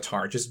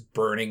scimitar, just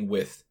burning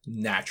with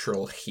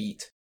natural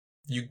heat.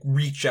 You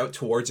reach out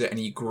towards it and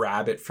you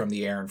grab it from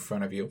the air in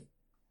front of you.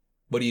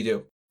 What do you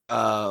do?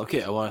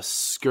 Okay, I want to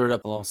skirt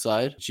up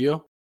alongside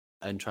Geo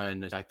and try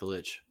and attack the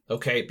Lich.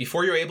 Okay,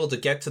 before you're able to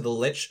get to the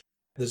Lich,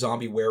 the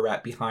zombie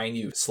were-rat behind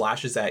you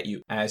slashes at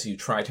you as you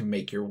try to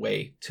make your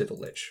way to the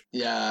Lich.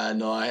 Yeah,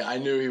 no, I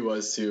knew he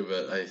was too,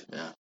 but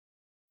yeah.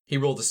 He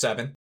rolled a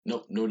 7.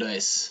 Nope, no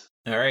dice.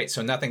 Alright,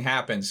 so nothing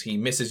happens. He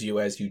misses you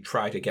as you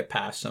try to get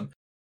past him.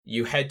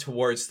 You head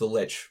towards the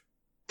Lich.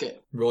 Okay,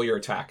 Roll your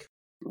attack.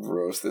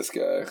 Roast this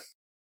guy.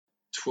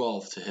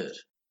 12 to hit.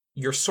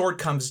 Your sword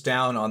comes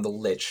down on the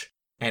Lich,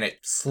 and it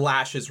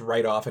slashes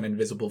right off an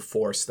invisible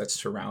force that's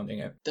surrounding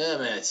it.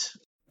 Damn it.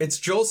 It's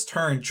Joel's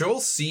turn. Joel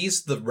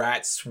sees the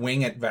rat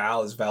swing at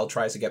Val as Val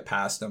tries to get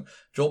past him.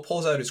 Joel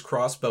pulls out his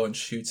crossbow and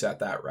shoots at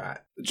that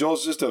rat.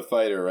 Joel's just a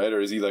fighter, right?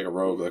 Or is he like a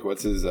rogue? Like,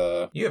 what's his,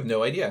 You have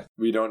no idea.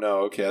 We don't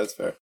know. Okay, that's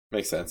fair.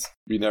 Makes sense.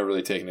 We've never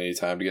really taken any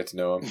time to get to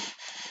know him.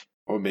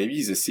 Or maybe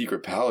he's a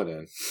secret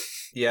paladin.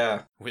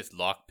 Yeah. With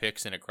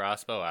lockpicks and a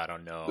crossbow? I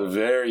don't know. The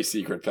very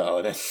secret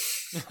paladin.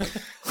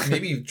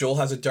 Maybe Joel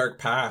has a dark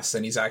past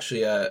and he's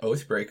actually a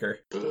Oathbreaker.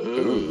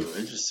 Ooh,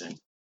 interesting.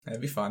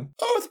 That'd be fun.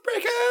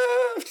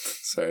 Oathbreaker!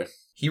 Sorry.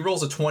 He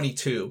rolls a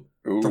 22.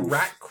 Ooh. The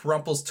rat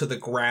crumples to the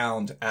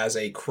ground as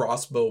a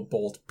crossbow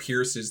bolt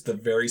pierces the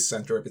very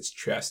center of its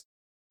chest,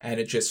 and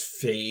it just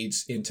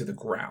fades into the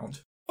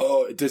ground.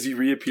 Oh, does he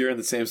reappear in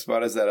the same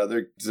spot as that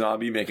other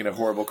zombie making a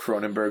horrible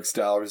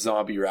Cronenberg-style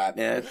zombie rat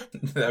man?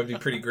 That would be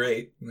pretty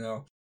great.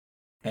 No.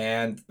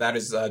 And that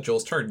is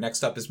Joel's turn.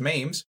 Next up is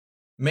Mames.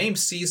 Mames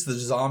sees the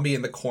zombie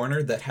in the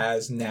corner that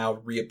has now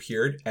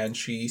reappeared, and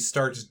she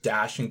starts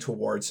dashing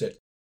towards it.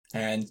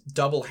 And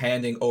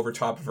double-handing over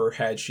top of her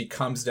head, she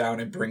comes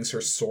down and brings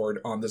her sword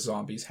on the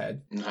zombie's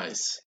head.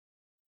 Nice.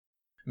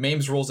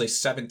 Mames rolls a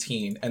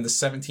 17, and the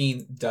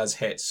 17 does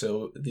hit,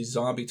 so the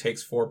zombie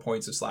takes 4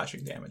 points of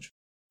slashing damage.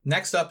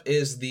 Next up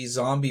is the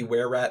zombie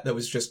were-rat that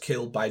was just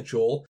killed by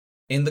Joel.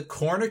 In the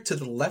corner to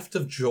the left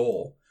of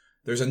Joel,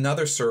 there's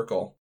another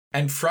circle.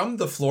 And from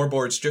the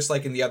floorboards, just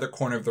like in the other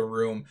corner of the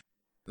room,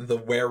 the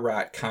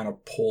were-rat kind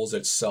of pulls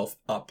itself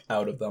up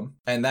out of them.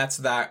 And that's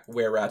that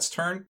were-rat's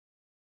turn.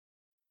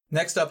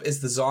 Next up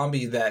is the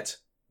zombie that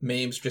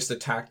Mames just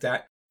attacked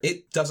at.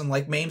 It doesn't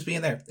like Mames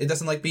being there. It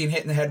doesn't like being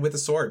hit in the head with a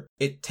sword.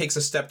 It takes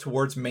a step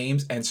towards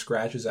Mames and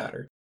scratches at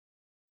her.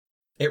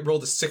 It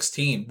rolled a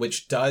 16,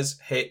 which does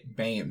hit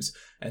Mames,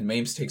 and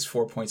Mames takes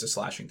 4 points of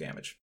slashing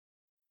damage.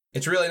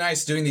 It's really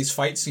nice doing these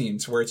fight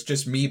scenes where it's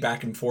just me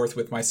back and forth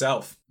with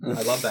myself.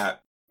 I love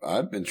that.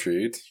 I'm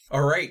intrigued.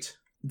 All right.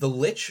 The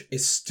Lich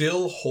is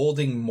still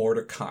holding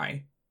Mordecai.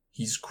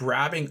 He's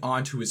grabbing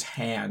onto his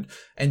hand,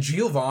 and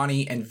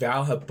Giovanni and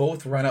Val have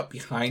both run up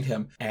behind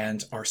him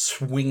and are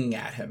swinging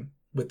at him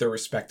with their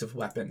respective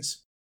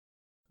weapons.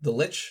 The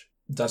Lich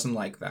doesn't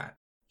like that.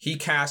 He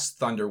casts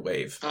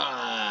Thunderwave.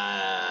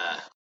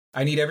 Ah.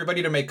 I need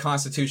everybody to make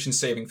Constitution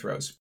saving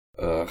throws.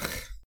 Ugh.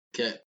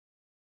 Okay.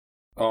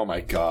 Oh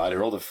my god, I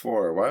rolled a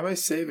 4. Why am I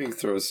saving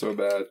throws so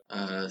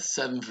bad?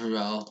 7 for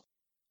Val.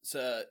 It's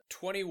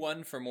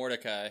 21 for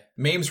Mordecai.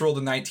 Mames rolled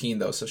a 19,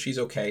 though, so she's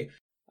okay.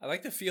 I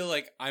like to feel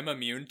like I'm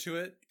immune to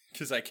it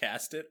because I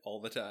cast it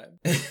all the time.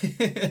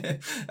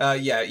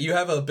 Yeah, you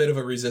have a bit of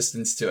a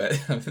resistance to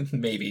it.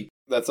 Maybe.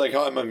 That's like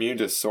how I'm immune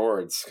to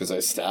swords, because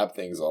I stab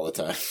things all the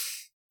time.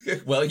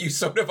 Well, you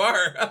sort of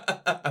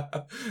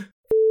are.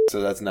 So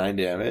that's 9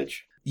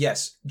 damage.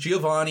 Yes,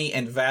 Giovanni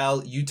and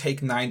Val, you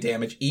take 9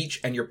 damage each,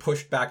 and you're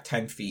pushed back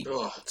 10 feet.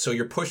 Ugh. So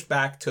you're pushed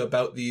back to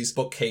about these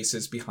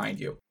bookcases behind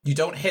you. You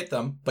don't hit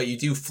them, but you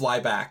do fly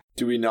back.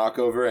 Do we knock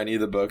over any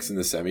of the books in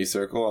the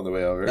semicircle on the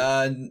way over?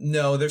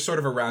 No, they're sort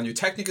of around you.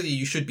 Technically,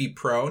 you should be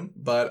prone,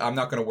 but I'm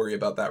not going to worry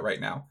about that right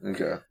now.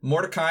 Okay.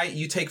 Mordecai,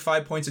 you take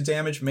 5 points of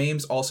damage.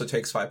 Mames also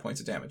takes 5 points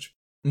of damage.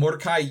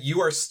 Mordecai, you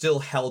are still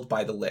held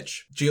by the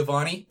Lich.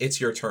 Giovanni, it's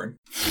your turn.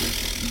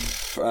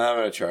 I'm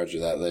gonna charge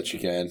that Lich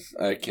again.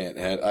 I can't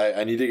hit.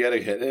 I need to get a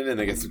hit in and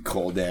then get some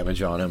cold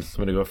damage on him. I'm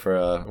gonna go for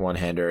a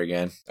one-hander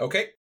again.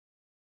 Okay.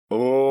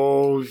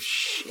 Oh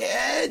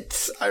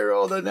shit! I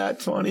rolled a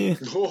nat 20.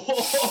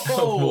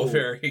 Oh,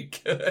 very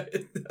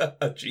good.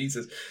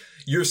 Jesus.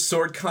 Your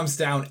sword comes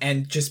down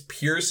and just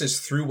pierces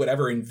through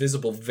whatever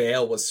invisible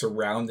veil was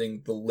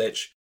surrounding the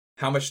Lich.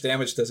 How much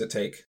damage does it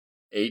take?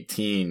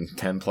 18,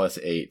 10 plus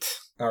 8.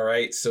 All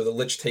right, so the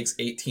Lich takes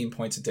 18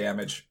 points of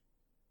damage.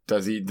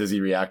 Does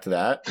he react to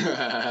that?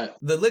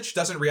 The Lich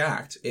doesn't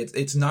react.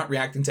 It's not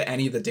reacting to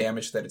any of the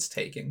damage that it's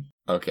taking.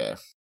 Okay.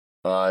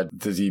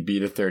 Does he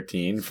beat a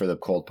 13 for the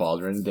cold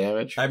pauldron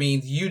damage? I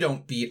mean, you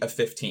don't beat a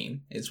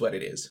 15, is what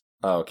it is.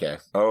 Oh, okay.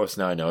 Oh,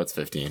 so now I know it's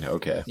 15.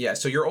 Okay. Yeah,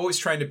 so you're always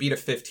trying to beat a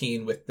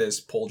 15 with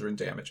this pauldron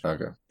damage.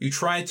 Okay. You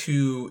try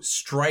to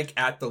strike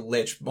at the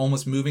Lich,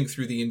 almost moving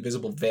through the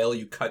invisible veil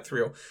you cut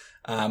through,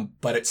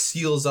 but it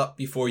seals up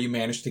before you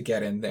manage to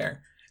get in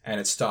there, and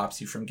it stops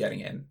you from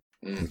getting in.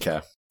 Okay.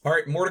 All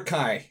right,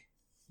 Mordecai,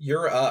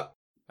 you're up.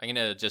 I'm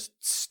gonna just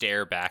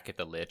stare back at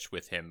the Lich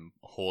with him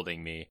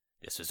holding me.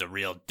 This is a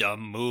real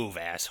dumb move,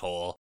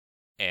 asshole.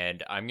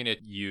 And I'm gonna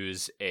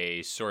use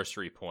a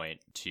sorcery point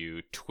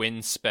to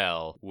twin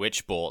spell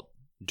Witch Bolt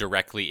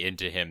directly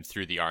into him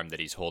through the arm that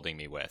he's holding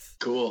me with.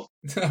 Cool.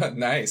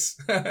 Nice.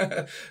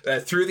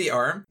 Through the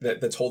arm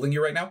that's holding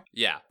you right now?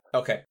 Yeah.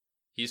 Okay.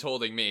 He's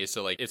holding me,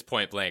 so like it's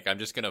point blank. I'm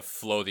just gonna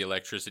flow the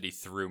electricity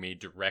through me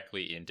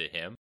directly into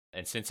him.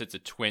 And since it's a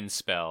twin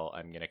spell,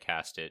 I'm gonna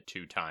cast it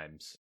 2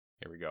 times.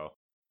 Here we go.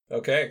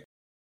 Okay.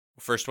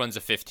 First one's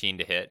a 15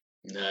 to hit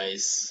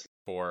Nice.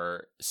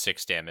 for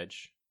 6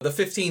 damage. The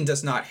 15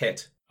 does not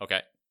hit.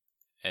 Okay.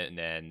 And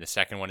then the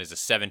second one is a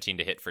 17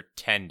 to hit for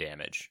 10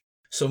 damage.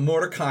 So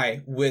Mordecai,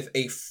 with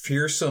a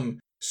fearsome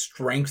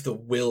strength of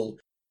will,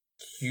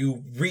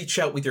 you reach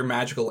out with your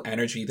magical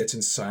energy that's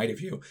inside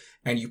of you,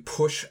 and you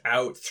push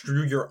out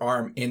through your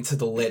arm into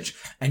the Lich,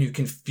 and you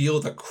can feel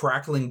the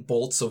crackling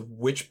bolts of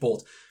Witch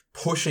Bolt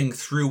pushing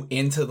through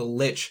into the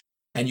Lich,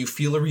 and you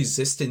feel a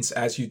resistance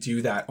as you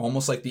do that,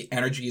 almost like the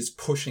energy is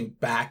pushing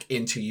back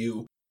into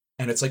you.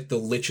 And it's like the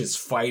Lich is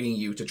fighting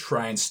you to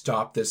try and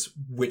stop this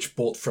Witch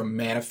Bolt from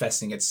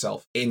manifesting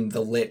itself in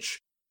the Lich.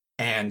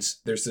 And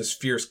there's this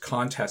fierce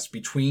contest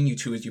between you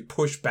two as you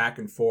push back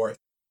and forth.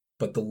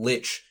 But the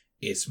Lich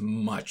is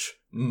much,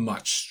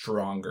 much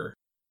stronger.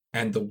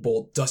 And the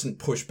bolt doesn't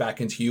push back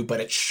into you, but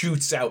it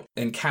shoots out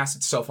and casts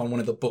itself on one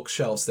of the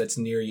bookshelves that's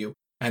near you.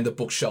 And the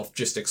bookshelf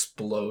just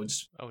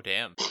explodes. Oh,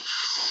 damn.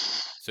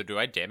 So do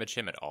I damage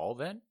him at all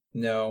then?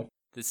 No,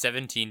 The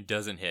 17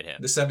 doesn't hit him.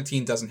 the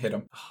 17 doesn't hit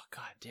him. Oh,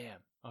 god damn.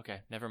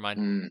 Okay, never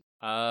mind.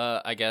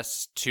 I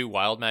guess 2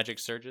 wild magic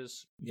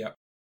surges. Yep.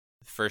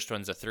 The first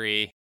one's a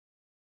 3.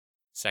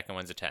 Second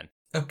one's a 10.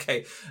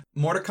 Okay.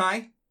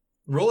 Mordecai,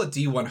 roll a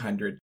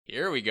D100.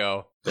 Here we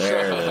go.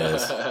 There it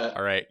is.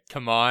 All right,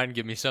 come on,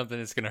 give me something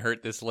that's gonna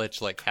hurt this Lich,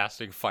 like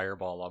casting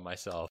fireball on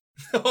myself.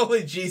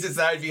 Holy Jesus,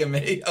 that would be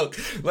amazing. Oh,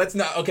 let's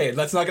not get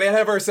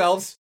ahead of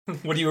ourselves.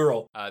 What do you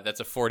roll? That's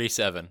a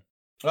 47.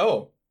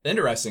 Oh,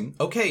 interesting.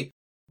 Okay.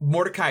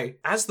 Mordecai,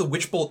 as the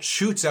witch bolt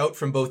shoots out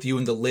from both you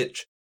and the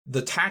Lich,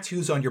 the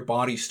tattoos on your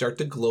body start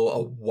to glow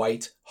a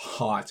white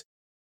hot.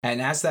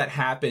 And as that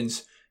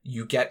happens,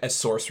 you get a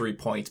sorcery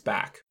point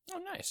back. Oh,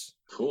 nice.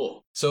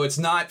 Cool. So it's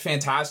not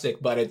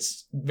fantastic, but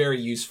it's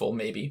very useful,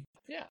 maybe.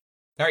 Yeah.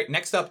 All right,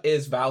 next up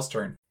is Val's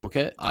turn.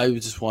 Okay, I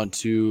just want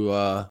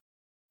to,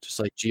 just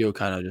like Geo,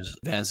 kind of just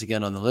advance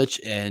again on the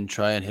Lich and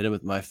try and hit him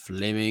with my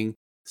flaming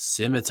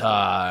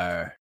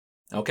scimitar.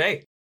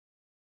 Okay.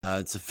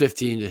 It's a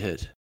 15 to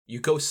hit. You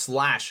go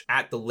slash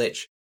at the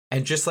Lich,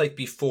 and just like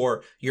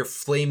before, your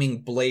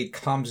flaming blade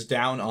comes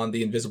down on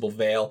the invisible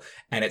veil,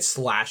 and it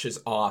slashes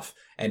off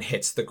and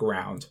hits the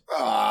ground.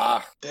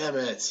 Ah, Damn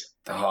it.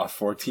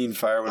 14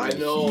 fire would I have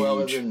been know,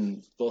 rather huge.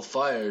 than, well,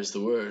 fire is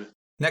the word.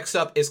 Next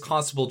up is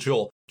Constable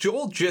Joel.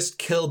 Joel just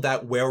killed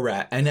that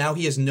were-rat, and now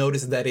he has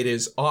noticed that it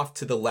is off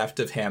to the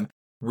left of him,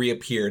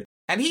 reappeared.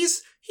 And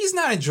he's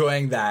not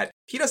enjoying that.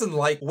 He doesn't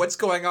like what's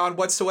going on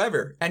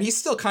whatsoever, and he's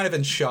still kind of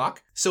in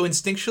shock. So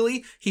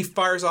instinctually, he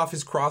fires off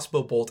his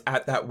crossbow bolt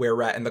at that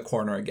were-rat in the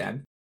corner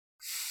again.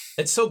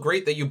 It's so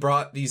great that you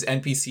brought these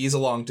NPCs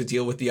along to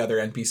deal with the other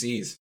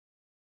NPCs.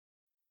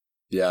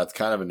 Yeah, it's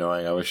kind of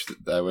annoying. I wish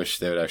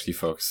they would actually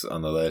focus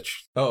on the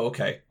Lich. Oh,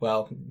 okay.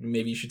 Well,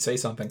 maybe you should say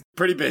something.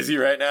 Pretty busy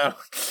right now.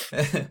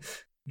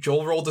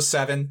 Joel rolled a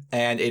 7,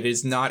 and it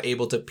is not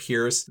able to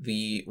pierce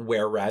the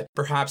were-rat.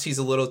 Perhaps he's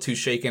a little too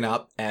shaken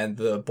up, and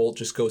the bolt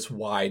just goes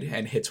wide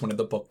and hits one of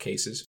the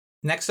bookcases.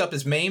 Next up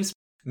is Mames.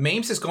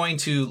 Mames is going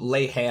to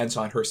lay hands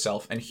on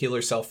herself and heal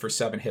herself for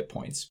 7 hit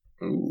points,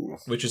 Ooh.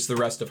 which is the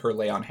rest of her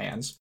lay on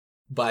hands.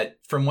 But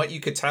from what you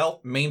could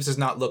tell, Mames is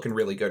not looking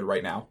really good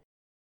right now.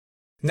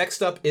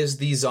 Next up is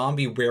the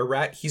zombie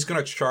were-rat. He's going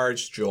to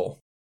charge Joel,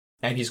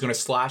 and he's going to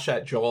slash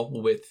at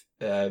Joel with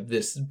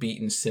this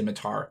beaten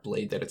scimitar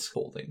blade that it's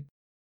holding.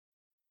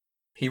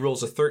 He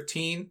rolls a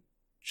 13.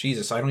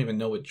 Jesus, I don't even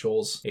know what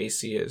Joel's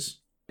AC is.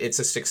 It's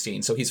a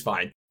 16, so he's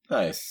fine.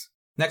 Nice.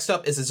 Next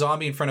up is a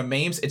zombie in front of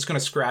Mames. It's going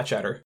to scratch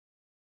at her.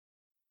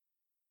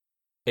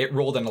 It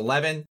rolled an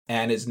 11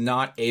 and is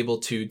not able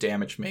to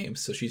damage Mame,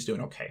 so she's doing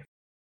okay.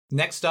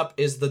 Next up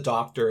is the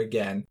doctor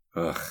again.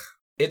 Ugh.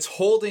 It's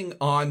holding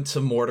on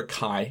to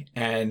Mordecai,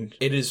 and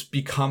it has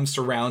become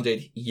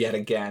surrounded yet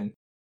again.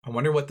 I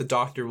wonder what the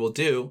doctor will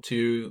do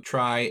to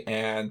try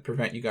and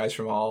prevent you guys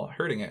from all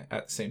hurting it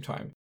at the same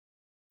time.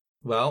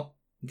 Well,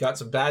 got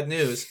some bad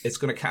news. It's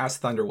going to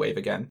cast Thunderwave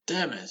again.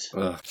 Damn it.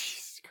 Ugh.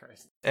 Jesus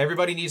Christ.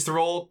 Everybody needs to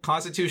roll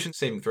Constitution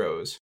saving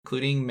throws,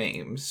 including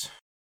Mames.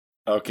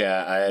 Okay,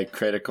 I had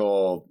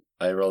critical.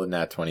 I rolled a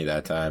nat 20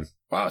 that time.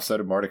 Wow, so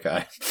did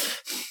Mordecai.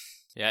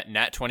 Yeah,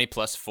 nat 20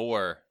 plus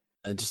 4.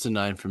 Just a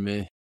 9 for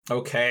me.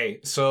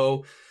 Okay,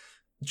 so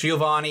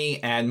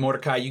Giovanni and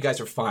Mordecai, you guys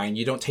are fine.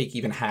 You don't take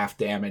even half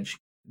damage.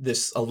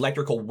 This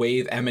electrical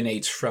wave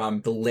emanates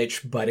from the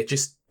Lich, but it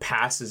just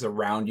passes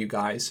around you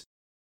guys.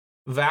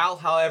 Val,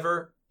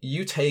 however,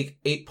 you take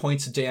 8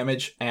 points of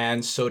damage,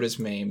 and so does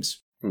Mames.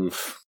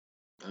 Oof.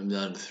 I'm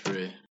down to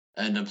 3.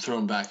 And I'm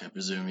thrown back, I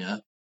presume, yeah?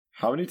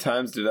 How many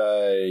times did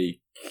I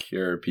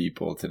cure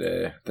people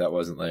today that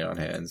wasn't laying on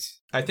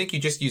hands? I think you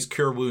just used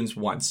Cure Wounds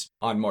once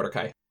on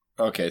Mordecai.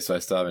 Okay, so I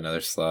still have another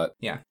slot.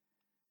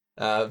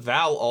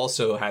 Val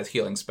also has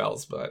healing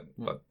spells, but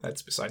well,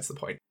 that's besides the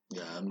point.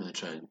 Yeah, I'm gonna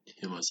try and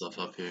heal myself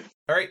up here.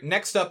 All right,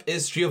 next up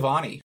is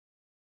Giovanni.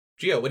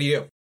 Gio, what do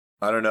you do?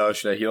 I don't know.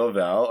 Should I heal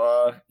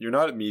Val? You're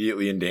not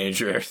immediately in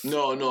danger.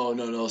 No.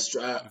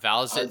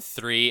 Val's at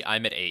 3,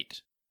 I'm at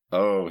 8.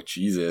 Oh,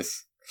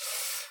 Jesus.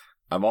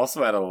 I'm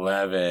also at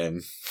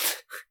 11.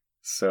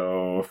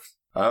 So,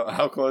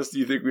 how close do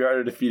you think we are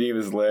to defeating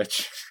this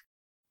Lich?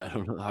 I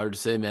don't know. Hard to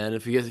say, man.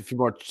 If you get a few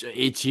more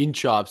 18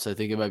 chops, I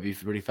think it might be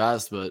pretty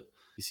fast, but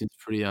he seems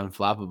pretty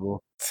unflappable.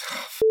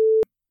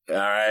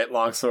 Alright,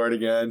 longsword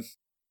again.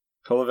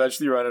 He'll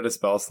eventually run out of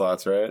spell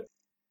slots, right?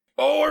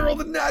 Oh, I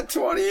rolled a nat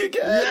 20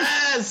 again!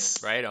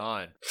 Yes! Right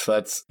on. So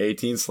that's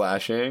 18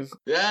 slashing.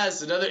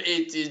 Yes, another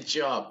 18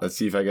 chop. Let's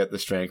see if I get the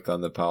strength on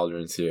the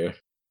pauldrons here.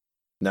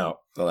 No,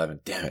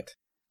 11. Damn it.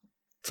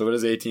 So what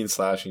does 18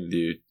 slashing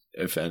do,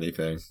 if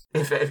anything?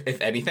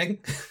 If anything?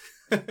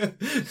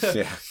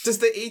 Yeah. Does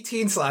the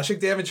 18 slashing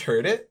damage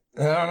hurt it?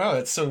 I don't know.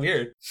 It's so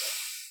weird.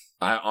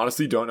 I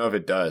honestly don't know if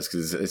it does,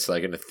 because it's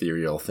like an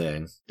ethereal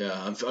thing.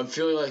 Yeah, I'm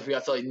feeling like we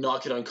have to like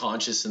knock it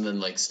unconscious and then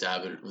like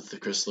stab it with the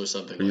crystal or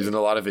something. We're using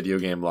a lot of video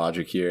game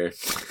logic here.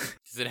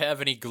 Does it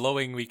have any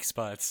glowing weak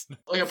spots?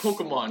 Like a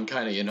Pokemon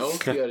kind of, you know? You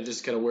gotta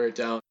just kind of wear it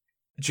down.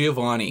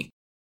 Giovanni,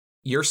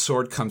 your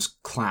sword comes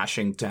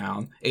clashing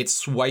down. It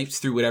swipes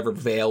through whatever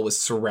veil was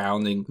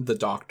surrounding the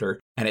doctor,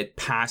 and it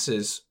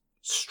passes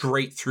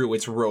straight through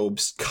its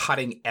robes,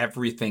 cutting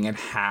everything in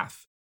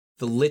half.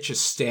 The Lich is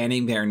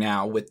standing there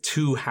now with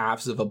two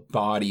halves of a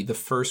body. The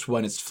first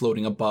one is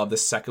floating above, the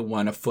second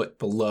one a foot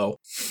below.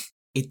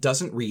 It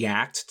doesn't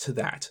react to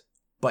that,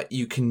 but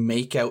you can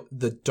make out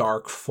the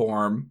dark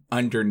form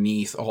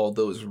underneath all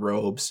those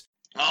robes.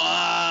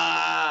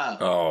 Ah!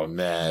 Oh,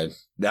 man.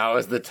 Now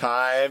is the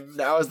time.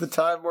 Now is the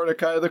time,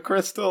 Mordecai the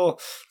Crystal.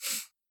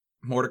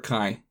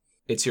 Mordecai,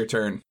 it's your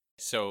turn.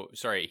 So,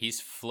 sorry,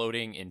 he's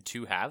floating in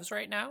 2 halves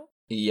right now?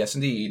 Yes,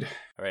 indeed.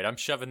 All right, I'm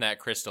shoving that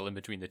crystal in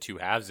between the 2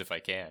 halves if I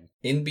can.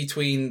 In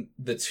between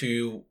the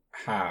two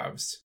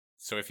halves.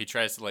 So if he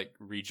tries to, like,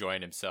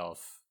 rejoin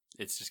himself,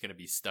 it's just going to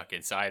be stuck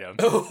inside him.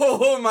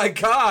 Oh my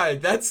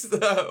god, that's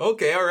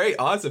okay, all right,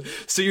 awesome.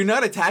 So you're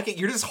not attacking,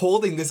 you're just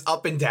holding this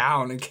up and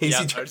down in case Yeah,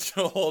 you I'm try. just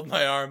gonna hold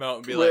my arm out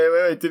and be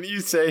Wait. Didn't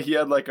you say he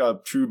had like a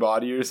true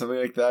body or something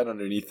like that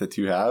underneath the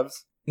two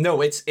halves?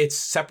 No, it's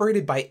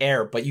separated by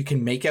air, but you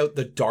can make out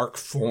the dark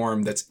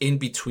form that's in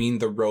between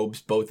the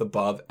robes, both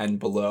above and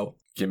below.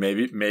 Okay,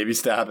 maybe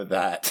stab at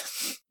that.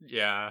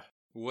 Yeah.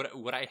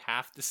 Would I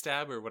have to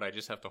stab or would I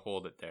just have to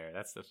hold it there?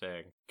 That's the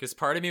thing. Because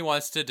part of me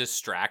wants to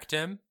distract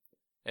him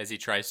as he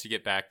tries to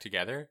get back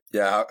together.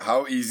 Yeah,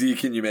 how easy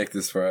can you make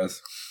this for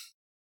us?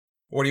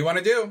 What do you want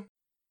to do?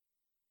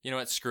 You know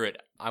what? Screw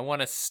it. I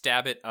want to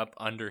stab it up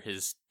under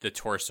the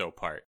torso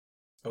part.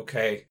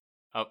 Okay.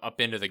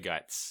 Up into the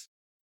guts.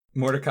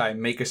 Mordecai,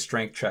 make a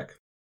strength check.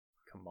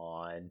 Come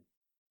on.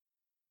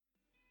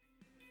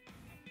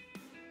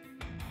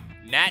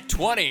 Nat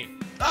 20!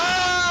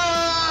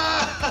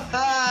 Ah!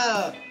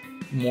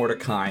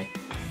 Mordecai,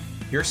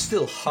 you're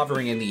still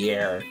hovering in the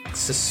air,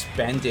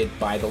 suspended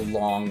by the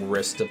long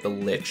wrist of the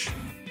Lich.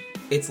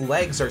 Its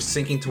legs are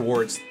sinking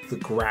towards the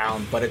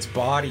ground, but its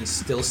body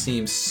still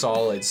seems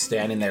solid,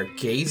 standing there,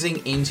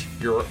 gazing into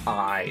your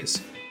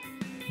eyes.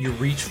 You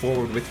reach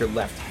forward with your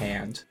left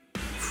hand,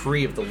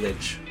 free of the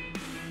Lich,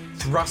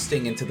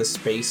 thrusting into the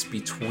space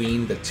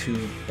between the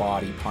two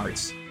body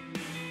parts.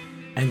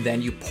 And then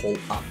you pull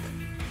up,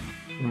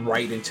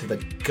 right into the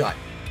gut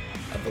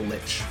of the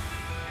Lich.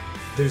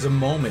 There's a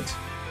moment,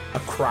 a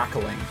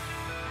crackling,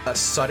 a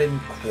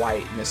sudden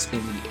quietness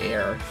in the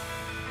air,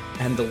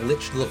 and the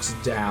Lich looks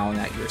down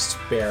at your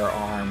spare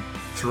arm,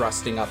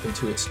 thrusting up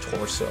into its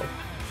torso,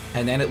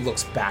 and then it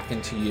looks back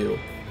into you.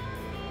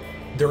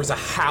 There is a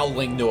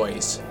howling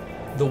noise.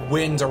 The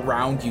wind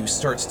around you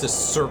starts to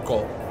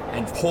circle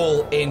and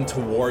pull in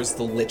towards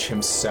the Lich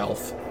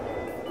himself.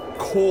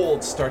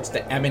 Cold starts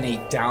to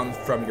emanate down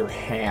from your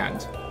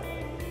hand.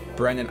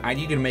 Brendan, I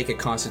need you to make a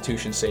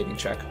Constitution saving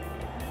check.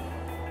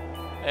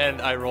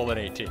 And I roll an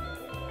 18.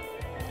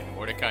 And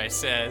Mordecai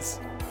says,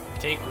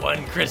 "Take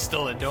one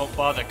crystal and don't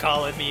bother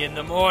calling me in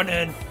the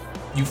morning."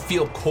 You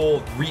feel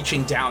cold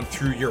reaching down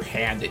through your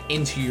hand and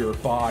into your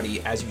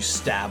body as you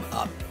stab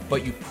up,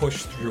 but you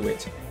push through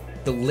it.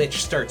 The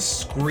Lich starts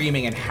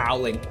screaming and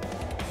howling.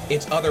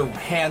 Its other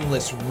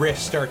handless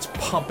wrist starts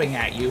pumping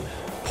at you,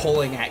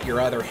 pulling at your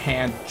other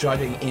hand,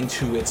 jutting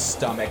into its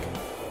stomach.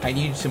 I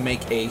need you to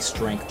make a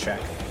strength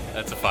check.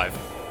 That's a 5.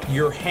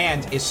 Your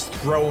hand is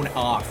thrown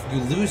off.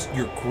 You lose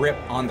your grip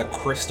on the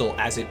crystal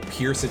as it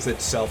pierces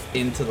itself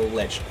into the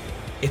Lich.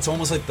 It's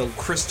almost like the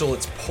crystal,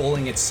 it's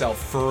pulling itself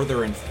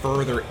further and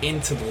further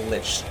into the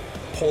Lich,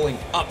 pulling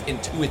up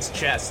into its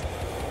chest.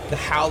 The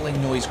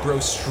howling noise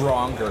grows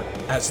stronger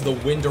as the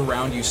wind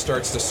around you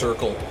starts to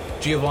circle.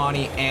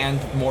 Giovanni and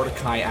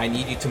Mordecai, I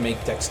need you to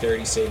make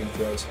dexterity saving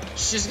throws.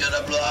 She's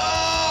gonna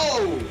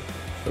blow!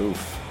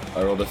 Oof.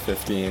 I rolled a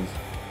 15.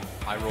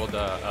 I rolled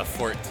a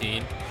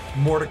 14.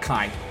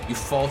 Mordecai, you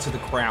fall to the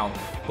ground.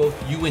 Both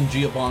you and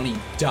Giovanni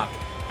duck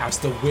as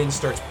the wind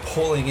starts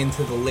pulling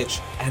into the Lich,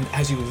 and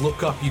as you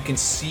look up, you can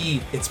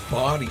see its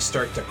body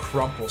start to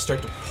crumple,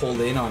 start to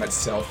pull in on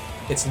itself.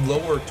 Its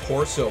lower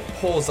torso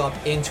pulls up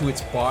into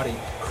its body,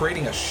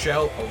 creating a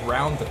shell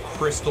around the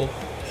crystal,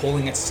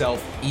 pulling itself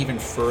even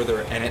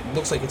further, and it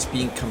looks like it's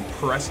being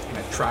compressed in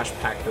a trash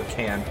packer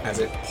can as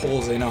it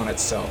pulls in on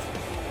itself.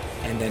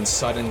 And then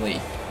suddenly,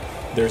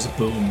 there's a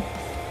boom.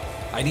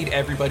 I need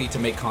everybody to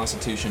make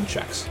Constitution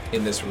checks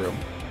in this room.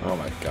 Oh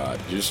my god.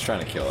 You're just trying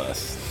to kill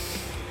us.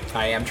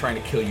 I am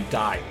trying to kill you.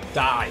 Die.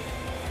 Die.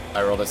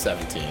 I rolled a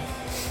 17.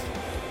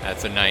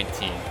 That's a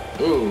 19.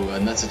 Ooh,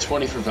 and that's a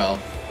 20 for Val.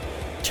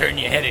 Turn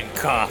your head and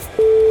cough.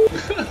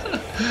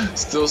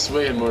 Still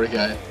swinging,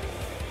 Mordecai.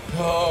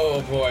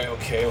 Oh boy.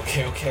 Okay.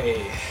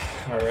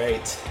 All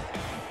right.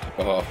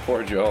 Oh,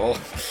 poor Joel.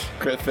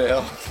 Crit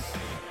fail.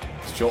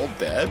 Is Joel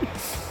dead?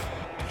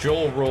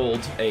 Joel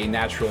rolled a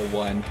natural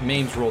 1.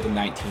 Mames rolled a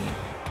 19.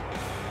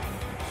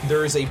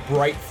 There is a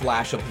bright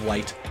flash of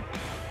light.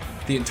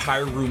 The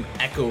entire room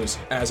echoes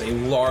as a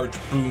large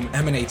boom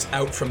emanates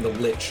out from the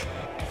Lich.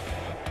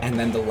 And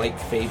then the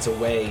light fades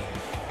away.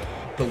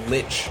 The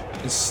Lich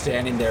is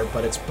standing there,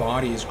 but its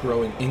body is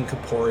growing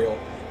incorporeal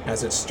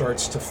as it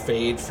starts to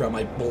fade from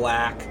a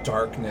black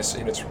darkness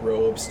in its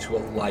robes to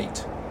a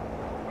light.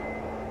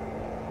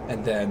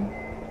 And then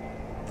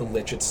the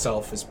Lich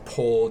itself is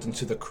pulled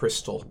into the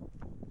crystal.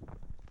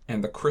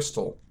 And the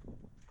crystal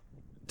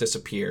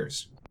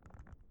disappears.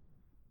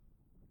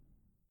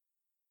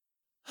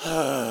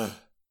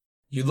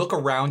 You look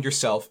around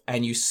yourself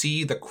and you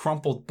see the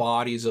crumpled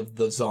bodies of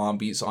the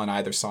zombies on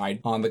either side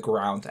on the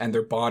ground, and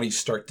their bodies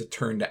start to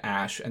turn to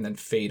ash and then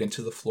fade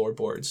into the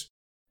floorboards.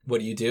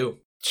 What do you do?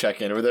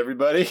 Check in with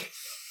everybody.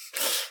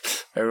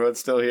 Everyone's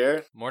still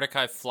here?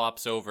 Mordecai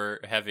flops over,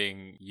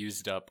 having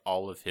used up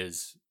all of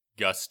his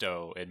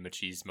gusto and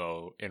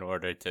machismo in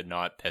order to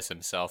not piss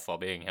himself while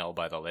being held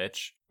by the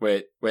Lich.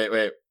 Wait.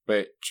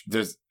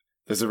 There's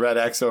a red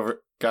X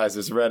over... Guys,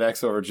 there's a red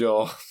X over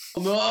Joel.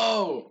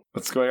 No!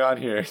 What's going on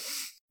here?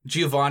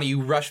 Giovanni,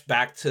 you rush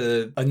back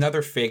to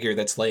another figure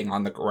that's laying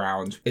on the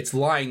ground. It's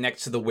lying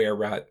next to the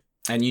were-rat,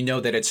 and you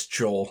know that it's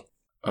Joel.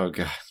 Oh,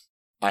 God.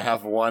 I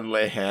have one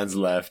lay hands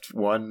left.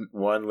 One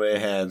lay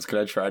hands. Can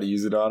I try to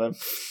use it on him?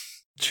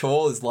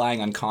 Joel is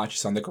lying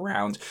unconscious on the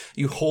ground.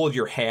 You hold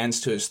your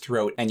hands to his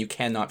throat, and you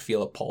cannot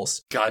feel a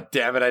pulse. God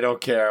damn it, I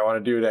don't care. I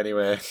want to do it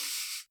anyway.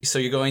 So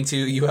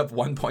you have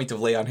 1 point of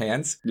lay on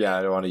hands? Yeah,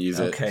 I don't want to use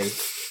it. Okay.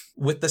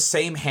 With the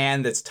same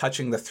hand that's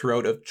touching the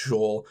throat of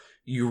Joel,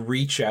 you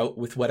reach out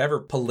with whatever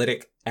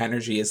politic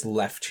energy is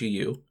left to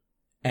you,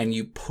 and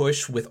you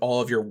push with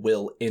all of your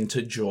will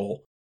into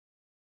Joel.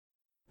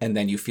 And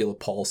then you feel a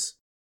pulse.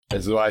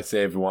 This is why I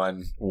saved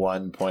one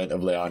point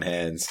of lay on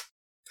hands.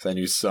 Because I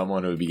knew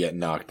someone would be getting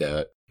knocked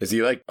out. Is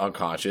he, like,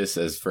 unconscious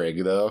as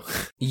Frigg, though?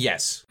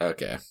 Yes.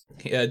 Okay.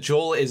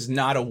 Joel is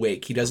not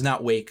awake. He does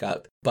not wake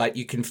up, but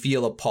you can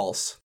feel a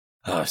pulse.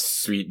 Oh,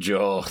 sweet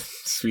Joel.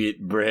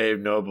 Sweet, brave,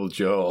 noble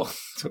Joel.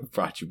 That's what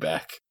brought you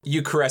back.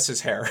 You caress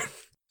his hair.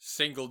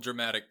 Single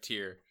dramatic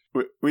tear.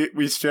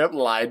 We straight up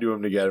lied to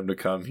him to get him to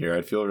come here.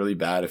 I'd feel really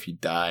bad if he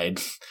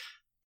died.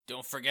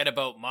 Don't forget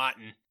about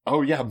Martin.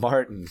 Oh, yeah,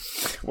 Martin.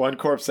 One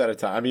corpse at a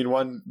time. I mean,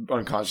 one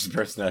unconscious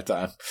person at a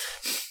time.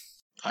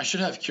 I should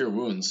have cure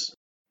wounds.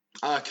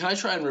 Can I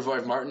try and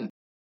revive Martin?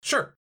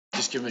 Sure.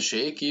 Just give him a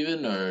shake,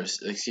 even, or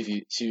like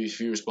see if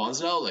he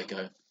responds now. Like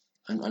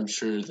I'm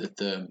sure that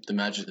the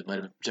magic that might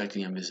have been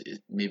protecting him is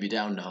maybe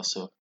down now.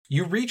 So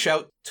You reach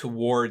out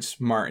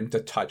towards Martin to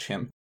touch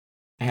him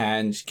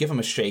and give him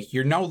a shake.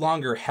 You're no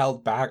longer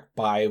held back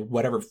by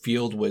whatever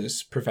field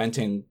was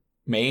preventing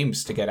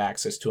Mames to get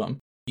access to him.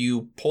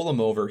 You pull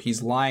him over.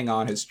 He's lying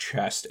on his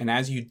chest, and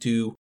as you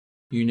do,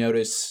 you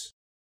notice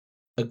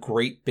a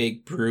great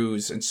big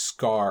bruise and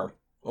scar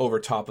over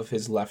top of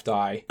his left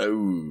eye.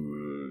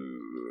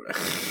 Oh.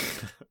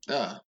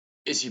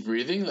 Is he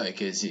breathing?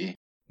 Like, is he?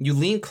 You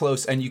lean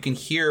close and you can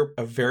hear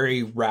a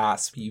very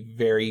raspy,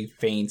 very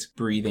faint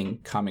breathing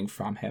coming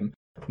from him.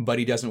 but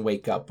he doesn't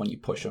wake up when you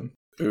push him.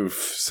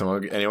 Oof.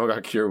 Anyone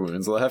got cure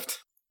wounds left?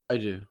 I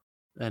do.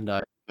 And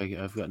I've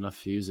got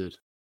enough to use it.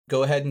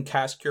 Go ahead and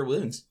cast Cure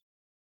Wounds.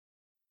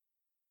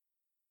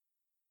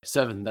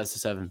 7. That's a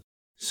 7.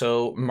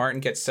 So Martin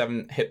gets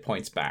 7 hit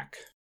points back.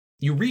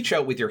 You reach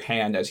out with your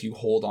hand as you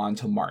hold on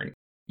to Martin.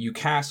 You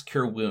cast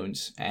Cure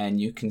Wounds, and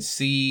you can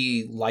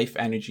see life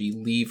energy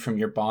leave from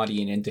your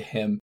body and into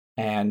him.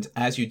 And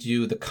as you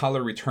do, the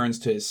color returns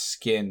to his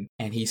skin,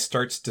 and he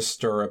starts to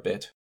stir a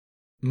bit.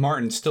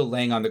 Martin, still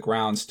laying on the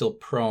ground, still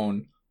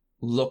prone,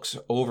 looks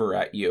over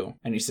at you,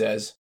 and he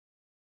says,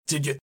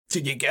 Did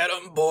you get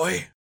him,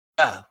 boy?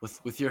 Yeah,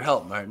 with your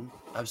help, Martin.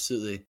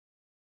 Absolutely.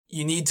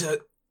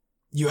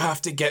 You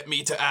have to get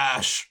me to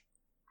Ash.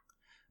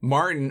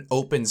 Martin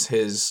opens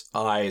his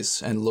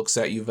eyes and looks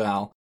at you,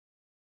 Val,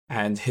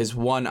 and his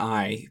one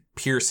eye,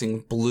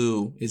 piercing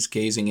blue, is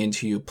gazing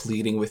into you,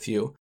 pleading with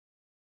you.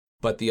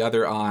 But the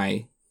other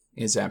eye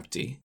is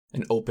empty,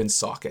 an open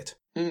socket.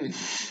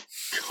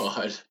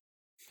 God.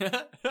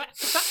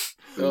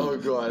 Oh,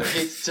 God. I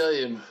hate to tell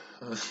you.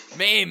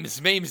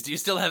 Mames, do you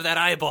still have that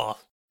eyeball?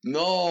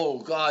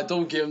 No, God,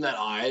 don't give him that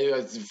eye.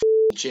 It's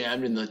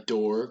jammed in the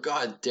door.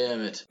 God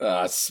damn it.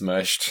 Ah, it's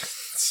smushed.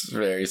 It's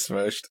very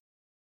smushed.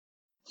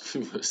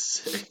 It was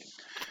sick.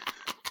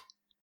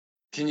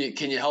 Can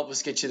you help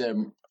us get you there?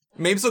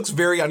 Mames looks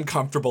very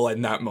uncomfortable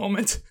in that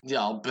moment. Yeah,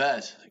 I'll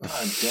bet.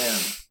 God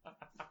damn.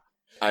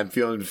 I'm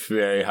feeling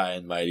very high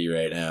and mighty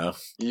right now.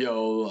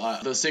 Yo,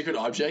 the sacred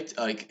object,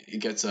 it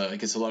gets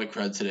a lot of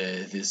cred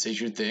today. The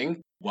sacred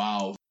thing.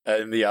 Wow.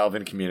 In the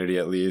Alvin community,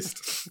 at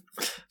least.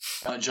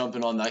 Not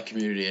jumping on that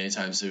community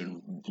anytime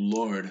soon.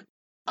 Lord.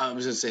 I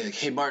was gonna say,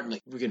 hey Martin,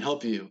 we can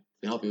help you.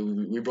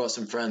 We brought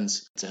some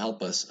friends to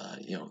help us.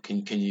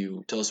 Can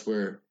you tell us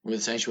where the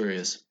sanctuary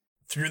is?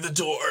 Through the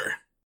door.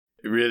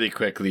 Really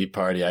quickly,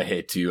 party. I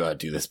hate to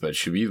do this, but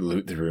should we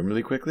loot the room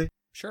really quickly?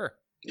 Sure.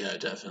 Yeah,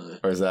 definitely.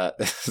 Or is that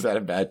a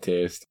bad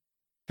taste?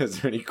 Is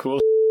there any cool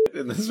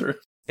in this room?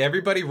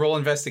 Everybody roll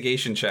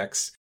investigation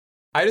checks.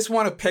 I just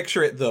want to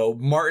picture it, though.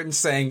 Martin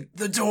saying,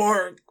 the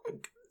door,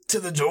 to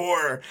the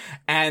door.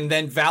 And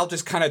then Val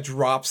just kind of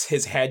drops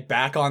his head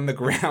back on the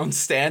ground,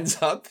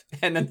 stands up,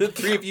 and then the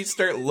three of you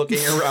start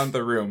looking around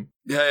the room.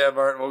 Yeah,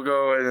 Martin, we'll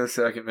go in a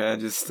second,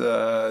 man. Just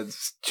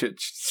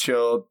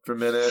chill for a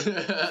minute.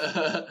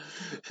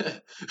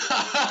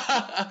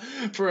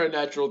 For a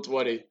natural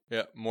 20.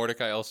 Yeah,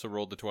 Mordecai also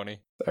rolled the 20.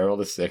 I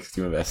rolled a 6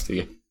 to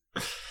investigate.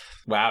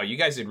 Wow, you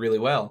guys did really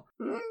well.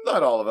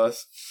 Not all of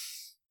us.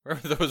 Where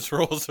were those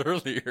rolls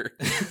earlier?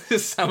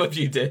 Some of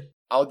you did.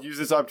 I'll use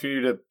this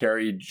opportunity to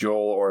carry Joel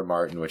or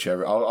Martin,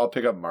 whichever. I'll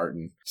pick up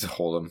Martin. Just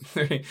hold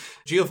him.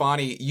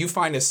 Giovanni, you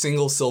find a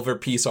single silver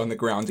piece on the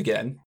ground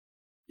again.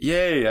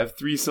 Yay, I have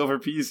 3 silver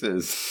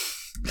pieces.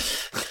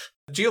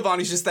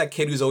 Giovanni's just that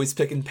kid who's always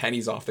picking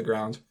pennies off the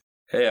ground.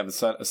 Hey, I'm a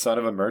son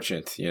of a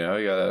merchant. You know,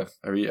 you gotta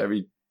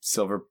every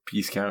silver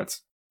piece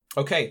counts.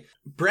 Okay,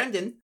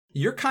 Brendan,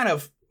 you're kind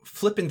of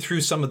flipping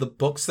through some of the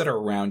books that are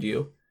around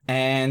you,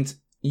 and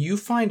you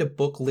find a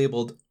book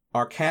labeled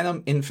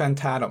Arcanum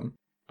Infantatum.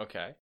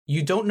 Okay.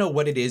 You don't know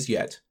what it is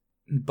yet,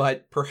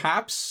 but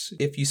perhaps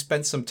if you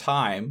spend some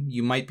time,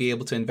 you might be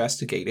able to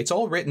investigate. It's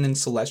all written in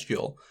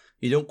Celestial.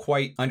 You don't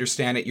quite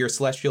understand it. Your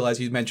Celestial, as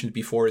you mentioned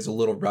before, is a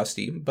little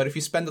rusty, but if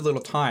you spend a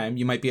little time,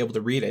 you might be able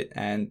to read it,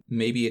 and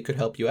maybe it could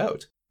help you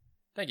out.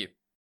 Thank you.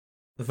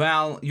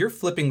 Val, you're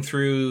flipping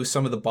through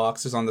some of the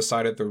boxes on the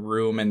side of the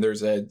room, and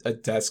there's a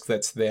desk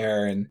that's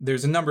there, and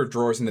there's a number of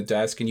drawers in the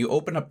desk, and you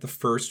open up the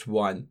first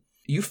one.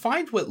 You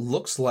find what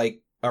looks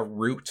like a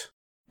root,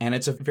 and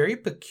it's a very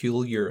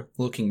peculiar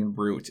looking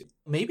root.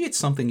 Maybe it's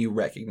something you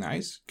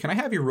recognize. Can I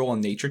have you roll a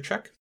nature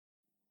check?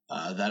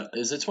 That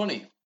is a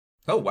 20.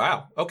 Oh,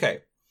 wow.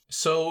 Okay.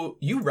 So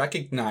you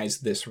recognize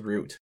this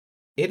root.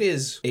 It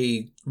is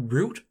a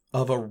root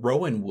of a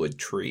rowanwood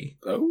tree.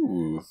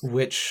 Oh.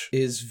 Which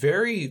is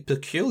very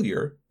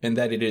peculiar in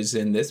that it is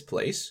in this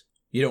place.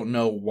 You don't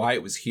know why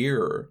it was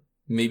here, or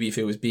maybe if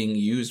it was being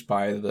used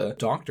by the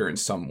doctor in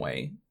some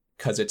way,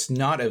 because it's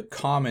not a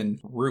common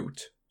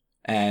root.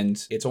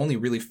 And it's only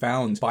really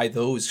found by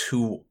those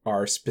who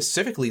are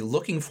specifically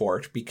looking for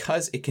it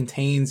because it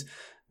contains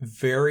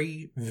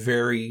very,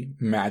 very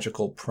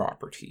magical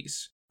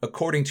properties.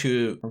 According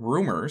to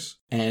rumors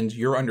and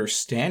your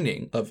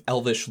understanding of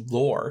Elvish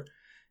lore,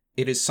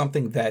 it is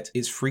something that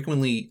is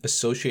frequently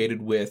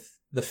associated with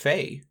the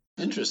Fae.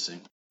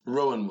 Interesting.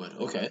 Rowanwood,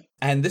 okay.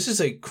 And this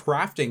is a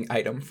crafting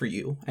item for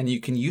you, and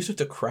you can use it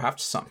to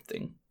craft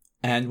something.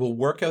 And we'll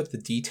work out the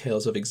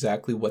details of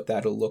exactly what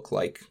that'll look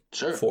like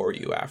for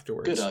you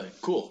afterwards. Good,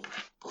 cool.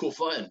 Cool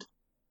find.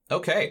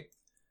 Okay.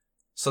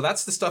 So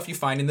that's the stuff you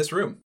find in this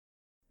room.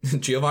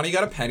 Giovanni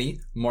got a penny,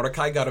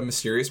 Mordecai got a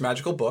mysterious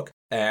magical book,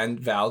 and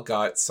Val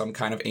got some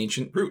kind of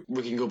ancient root.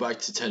 We can go back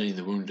to tending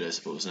the wounded, I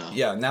suppose, now.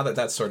 Yeah, now that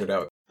that's sorted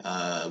out.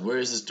 Where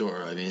is this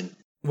door? I mean...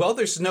 Well,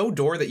 there's no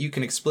door that you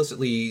can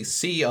explicitly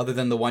see other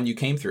than the one you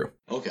came through.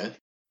 Okay.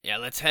 Yeah,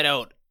 let's head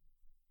out.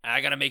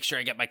 I gotta make sure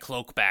I get my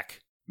cloak back.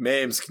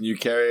 Mames, can you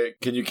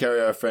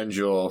carry our friend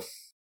Joel?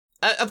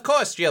 Of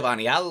course,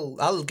 Giovanni.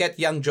 I'll get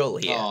young Joel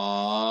here.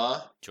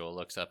 Aww. Joel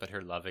looks up at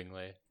her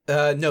lovingly.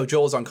 No,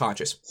 Joel's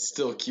unconscious.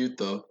 Still cute,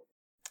 though.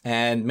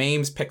 And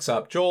Mames picks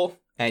up Joel,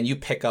 and you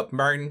pick up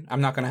Martin.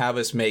 I'm not going to have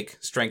us make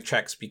strength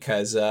checks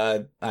because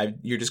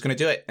you're just going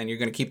to do it, and you're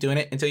going to keep doing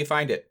it until you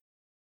find it.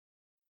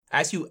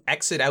 As you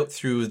exit out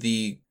through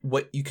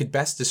what you could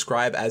best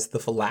describe as the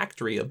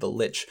phylactery of the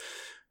Lich,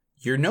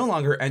 you're no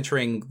longer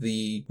entering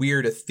the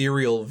weird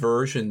ethereal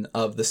version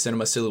of the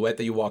cinema silhouette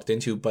that you walked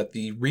into, but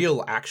the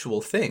real actual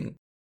thing.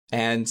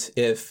 And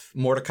if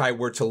Mordecai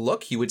were to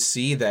look, he would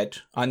see that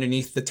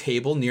underneath the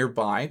table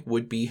nearby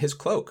would be his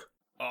cloak.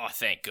 Oh,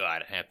 thank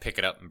God. I pick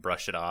it up and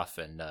brush it off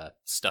and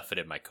stuff it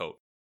in my coat.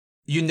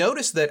 You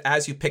notice that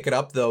as you pick it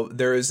up, though,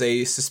 there is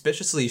a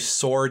suspiciously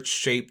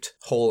sword-shaped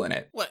hole in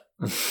it. What?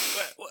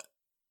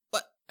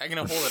 What? I'm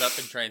going to hold it up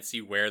and try and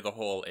see where the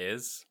hole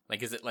is.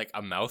 Like, is it like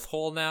a mouth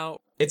hole now?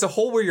 It's a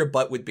hole where your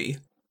butt would be.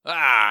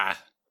 I'm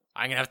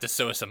going to have to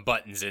sew some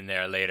buttons in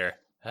there later.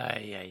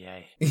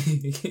 Ay.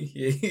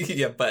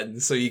 Yeah,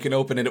 buttons, so you can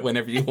open it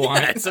whenever you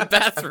want. Yeah, it's a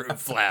bathroom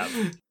flap.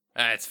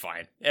 It's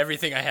fine.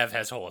 Everything I have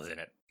has holes in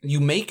it. You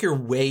make your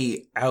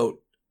way out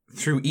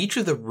through each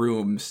of the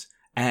rooms,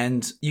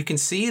 and you can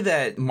see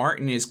that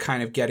Martin is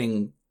kind of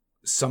getting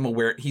some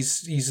aware.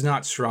 He's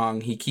not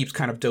strong. He keeps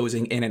kind of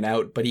dozing in and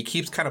out, but he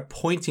keeps kind of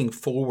pointing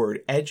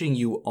forward, edging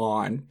you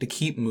on to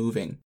keep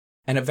moving.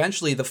 And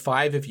eventually the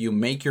five of you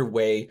make your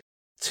way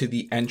to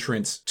the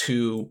entrance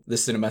to the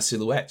cinema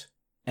silhouette.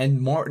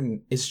 And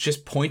Martin is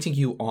just pointing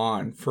you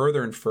on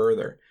further and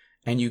further.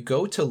 And you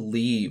go to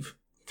leave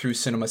through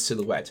cinema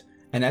silhouette.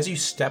 And as you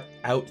step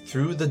out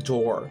through the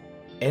door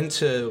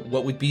into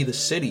what would be the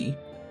city,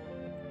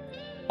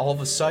 all of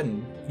a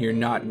sudden, you're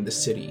not in the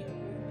city.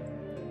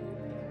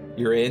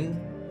 You're in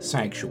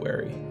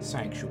Sanctuary.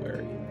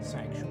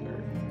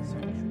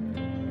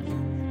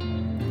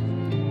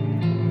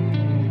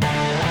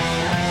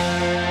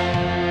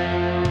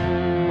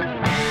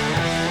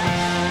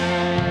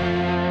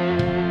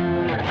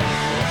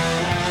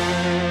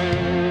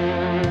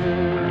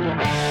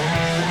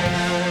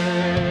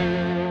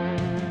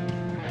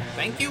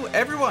 Thank you,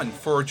 everyone,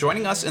 for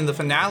joining us in the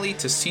finale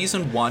to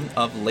Season 1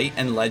 of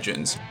Leighton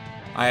Legends.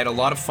 I had a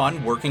lot of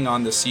fun working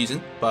on this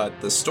season, but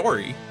the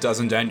story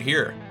doesn't end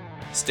here.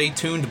 Stay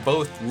tuned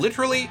both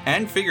literally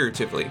and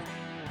figuratively.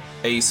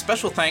 A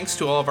special thanks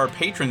to all of our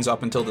patrons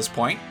up until this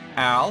point: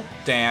 Al,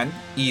 Dan,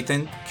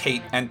 Ethan,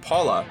 Kate, and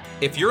Paula.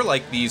 If you're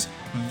like these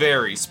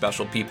very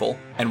special people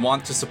and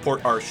want to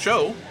support our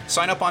show,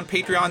 sign up on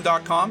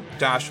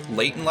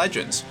patreon.com/Leighton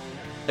Legends.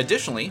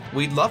 Additionally,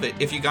 we'd love it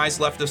if you guys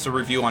left us a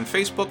review on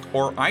Facebook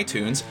or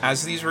iTunes,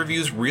 as these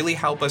reviews really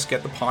help us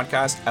get the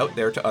podcast out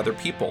there to other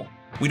people.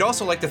 We'd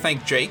also like to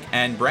thank Jake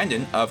and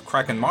Brendan of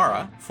Kraken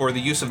Mara for the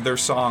use of their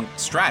song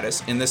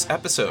Stratus in this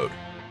episode.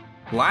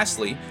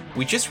 Lastly,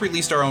 we just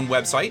released our own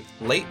website,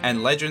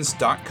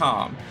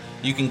 leightonlegends.com.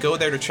 You can go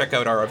there to check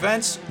out our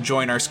events,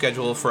 join our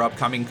schedule for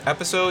upcoming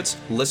episodes,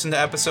 listen to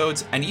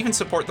episodes, and even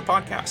support the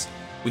podcast.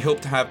 We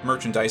hope to have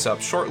merchandise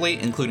up shortly,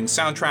 including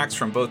soundtracks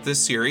from both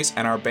this series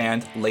and our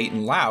band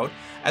Leighton Loud,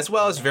 as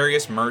well as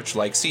various merch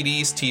like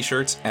CDs,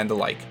 t-shirts, and the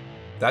like.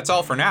 That's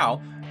all for now.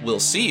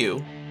 We'll see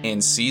you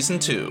in Season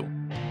 2.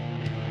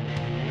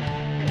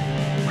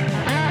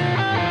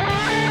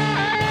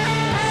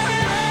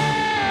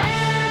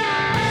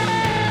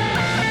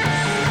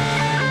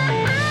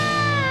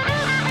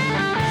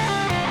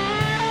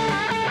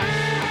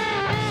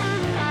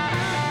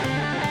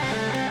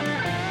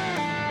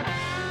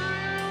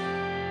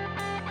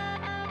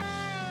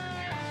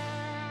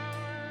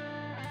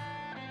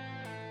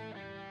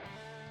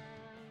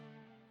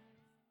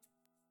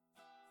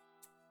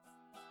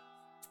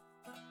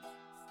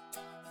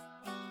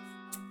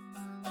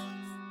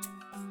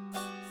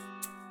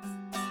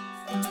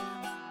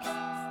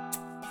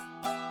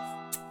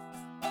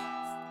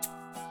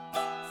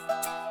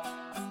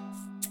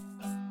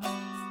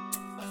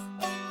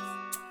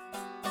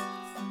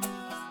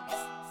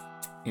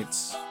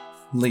 It's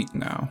late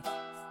now,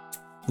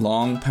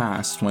 long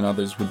past when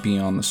others would be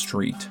on the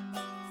street.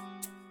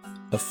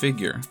 A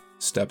figure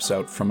steps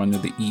out from under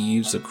the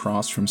eaves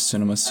across from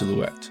Cinema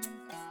Silhouette.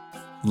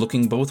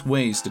 Looking both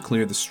ways to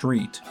clear the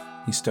street,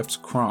 he steps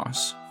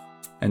across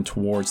and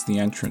towards the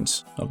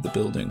entrance of the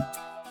building.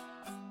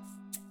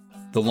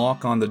 The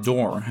lock on the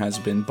door has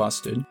been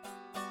busted,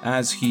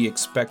 as he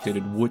expected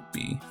it would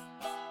be.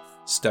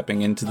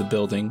 Stepping into the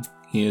building,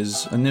 he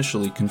is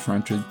initially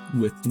confronted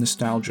with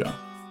nostalgia.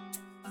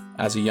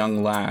 As a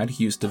young lad,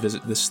 he used to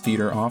visit this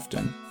theater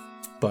often,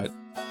 but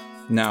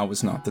now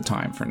was not the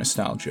time for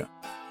nostalgia.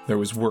 There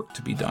was work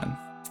to be done.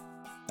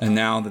 And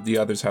now that the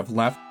others have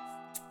left,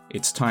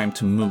 it's time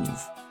to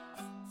move.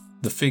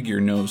 The figure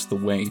knows the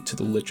way to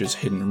the Lich's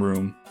hidden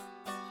room.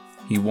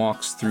 He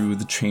walks through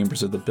the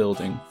chambers of the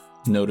building,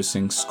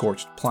 noticing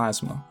scorched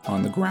plasma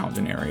on the ground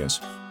in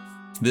areas.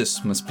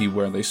 This must be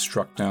where they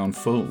struck down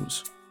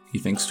foes, he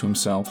thinks to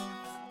himself,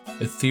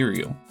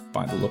 ethereal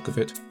by the look of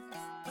it.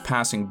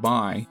 Passing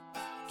by,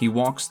 he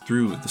walks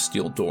through the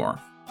steel door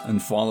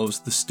and follows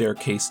the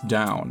staircase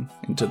down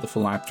into the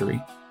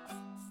phylactery.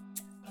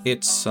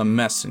 It's a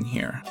mess in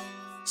here.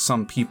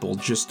 Some people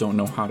just don't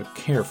know how to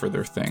care for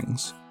their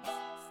things.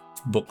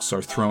 Books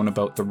are thrown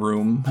about the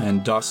room,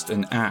 and dust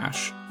and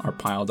ash are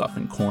piled up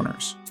in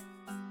corners.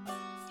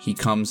 He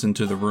comes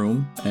into the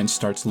room and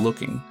starts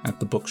looking at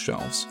the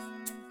bookshelves.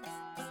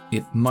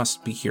 It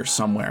must be here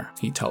somewhere,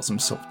 he tells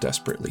himself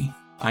desperately.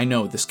 I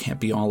know this can't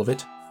be all of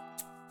it.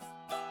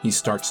 He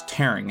starts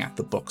tearing at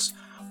the books,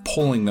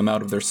 pulling them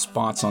out of their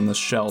spots on the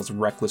shelves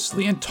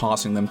recklessly and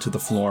tossing them to the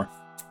floor,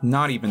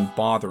 not even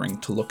bothering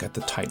to look at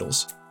the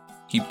titles.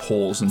 He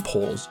pulls and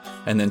pulls,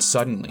 and then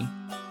suddenly,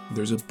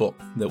 there's a book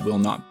that will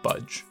not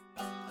budge.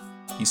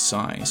 He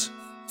sighs.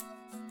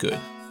 Good,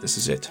 this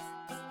is it.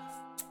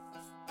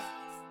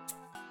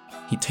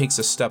 He takes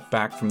a step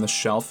back from the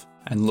shelf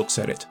and looks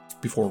at it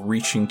before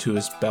reaching to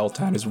his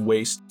belt at his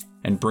waist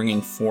and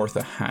bringing forth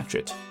a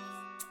hatchet.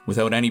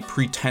 Without any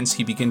pretense,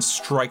 he begins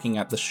striking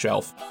at the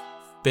shelf.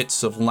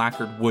 Bits of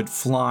lacquered wood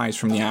flies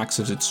from the axe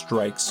as it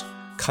strikes,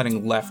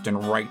 cutting left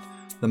and right.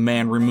 The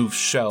man removes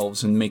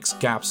shelves and makes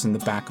gaps in the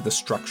back of the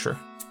structure.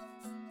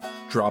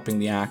 Dropping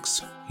the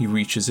axe, he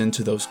reaches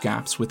into those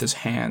gaps with his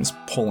hands,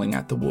 pulling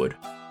at the wood.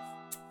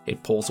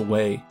 It pulls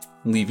away,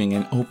 leaving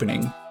an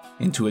opening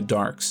into a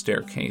dark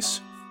staircase.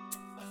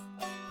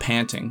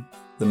 Panting,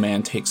 the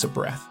man takes a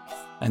breath,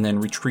 and then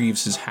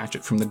retrieves his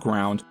hatchet from the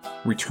ground,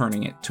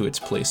 returning it to its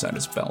place at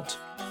his belt.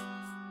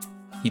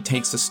 He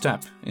takes a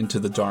step into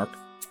the dark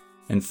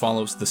and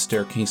follows the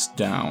staircase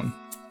down.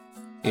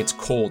 It's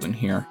cold in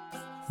here,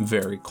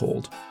 very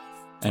cold,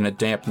 and a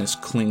dampness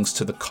clings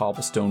to the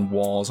cobblestone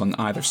walls on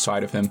either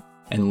side of him,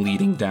 and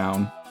leading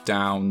down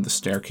the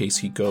staircase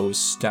he goes,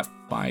 step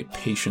by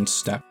patient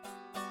step,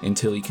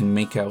 until he can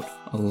make out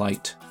a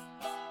light.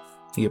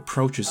 He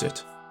approaches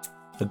it,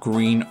 a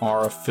green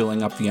aura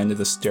filling up the end of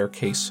the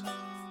staircase,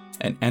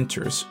 and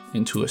enters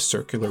into a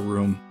circular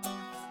room.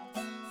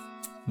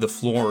 The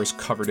floor is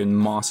covered in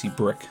mossy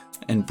brick,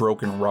 and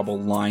broken rubble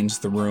lines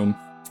the room,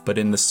 but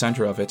in the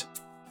center of it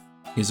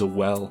is a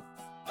well.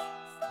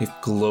 It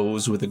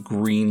glows with a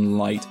green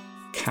light,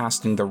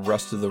 casting the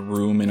rest of the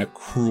room in a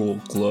cruel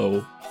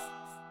glow.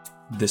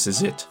 This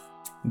is it.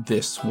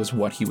 This was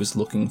what he was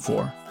looking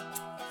for.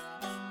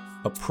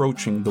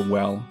 Approaching the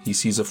well, he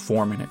sees a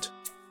form in it.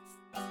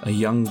 A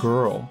young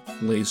girl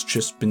lays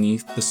just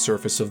beneath the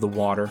surface of the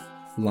water,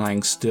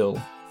 lying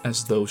still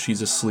as though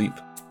she's asleep.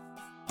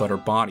 But her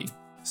body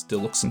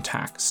still looks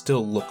intact,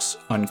 still looks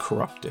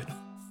uncorrupted.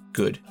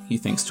 Good, he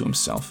thinks to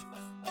himself.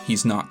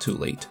 He's not too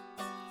late.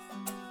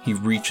 He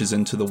reaches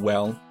into the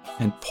well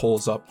and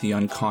pulls up the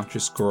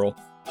unconscious girl,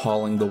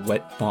 hauling the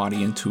wet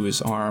body into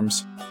his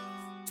arms.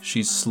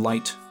 She's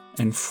slight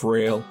and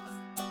frail,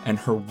 and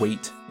her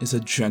weight is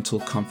a gentle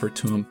comfort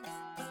to him.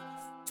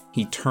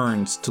 He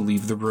turns to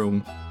leave the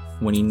room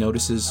when he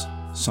notices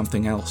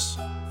something else.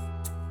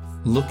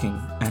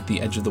 Looking at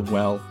the edge of the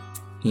well,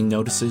 he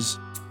notices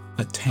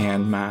a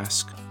tan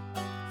mask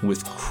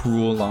with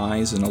cruel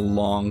eyes and a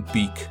long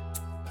beak.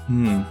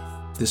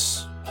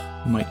 This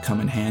might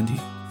come in handy.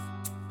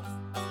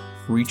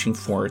 Reaching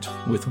for it,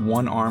 with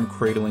one arm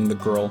cradling the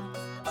girl,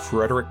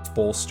 Frederick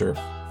Bolster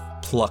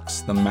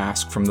plucks the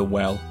mask from the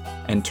well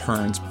and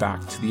turns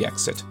back to the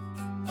exit.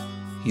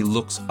 He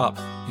looks up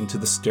into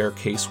the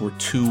staircase where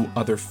two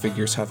other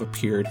figures have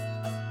appeared.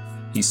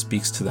 He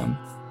speaks to them.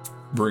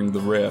 Bring the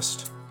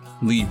rest.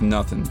 Leave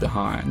nothing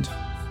behind.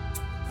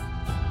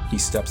 He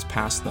steps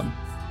past them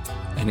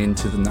and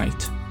into the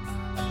night.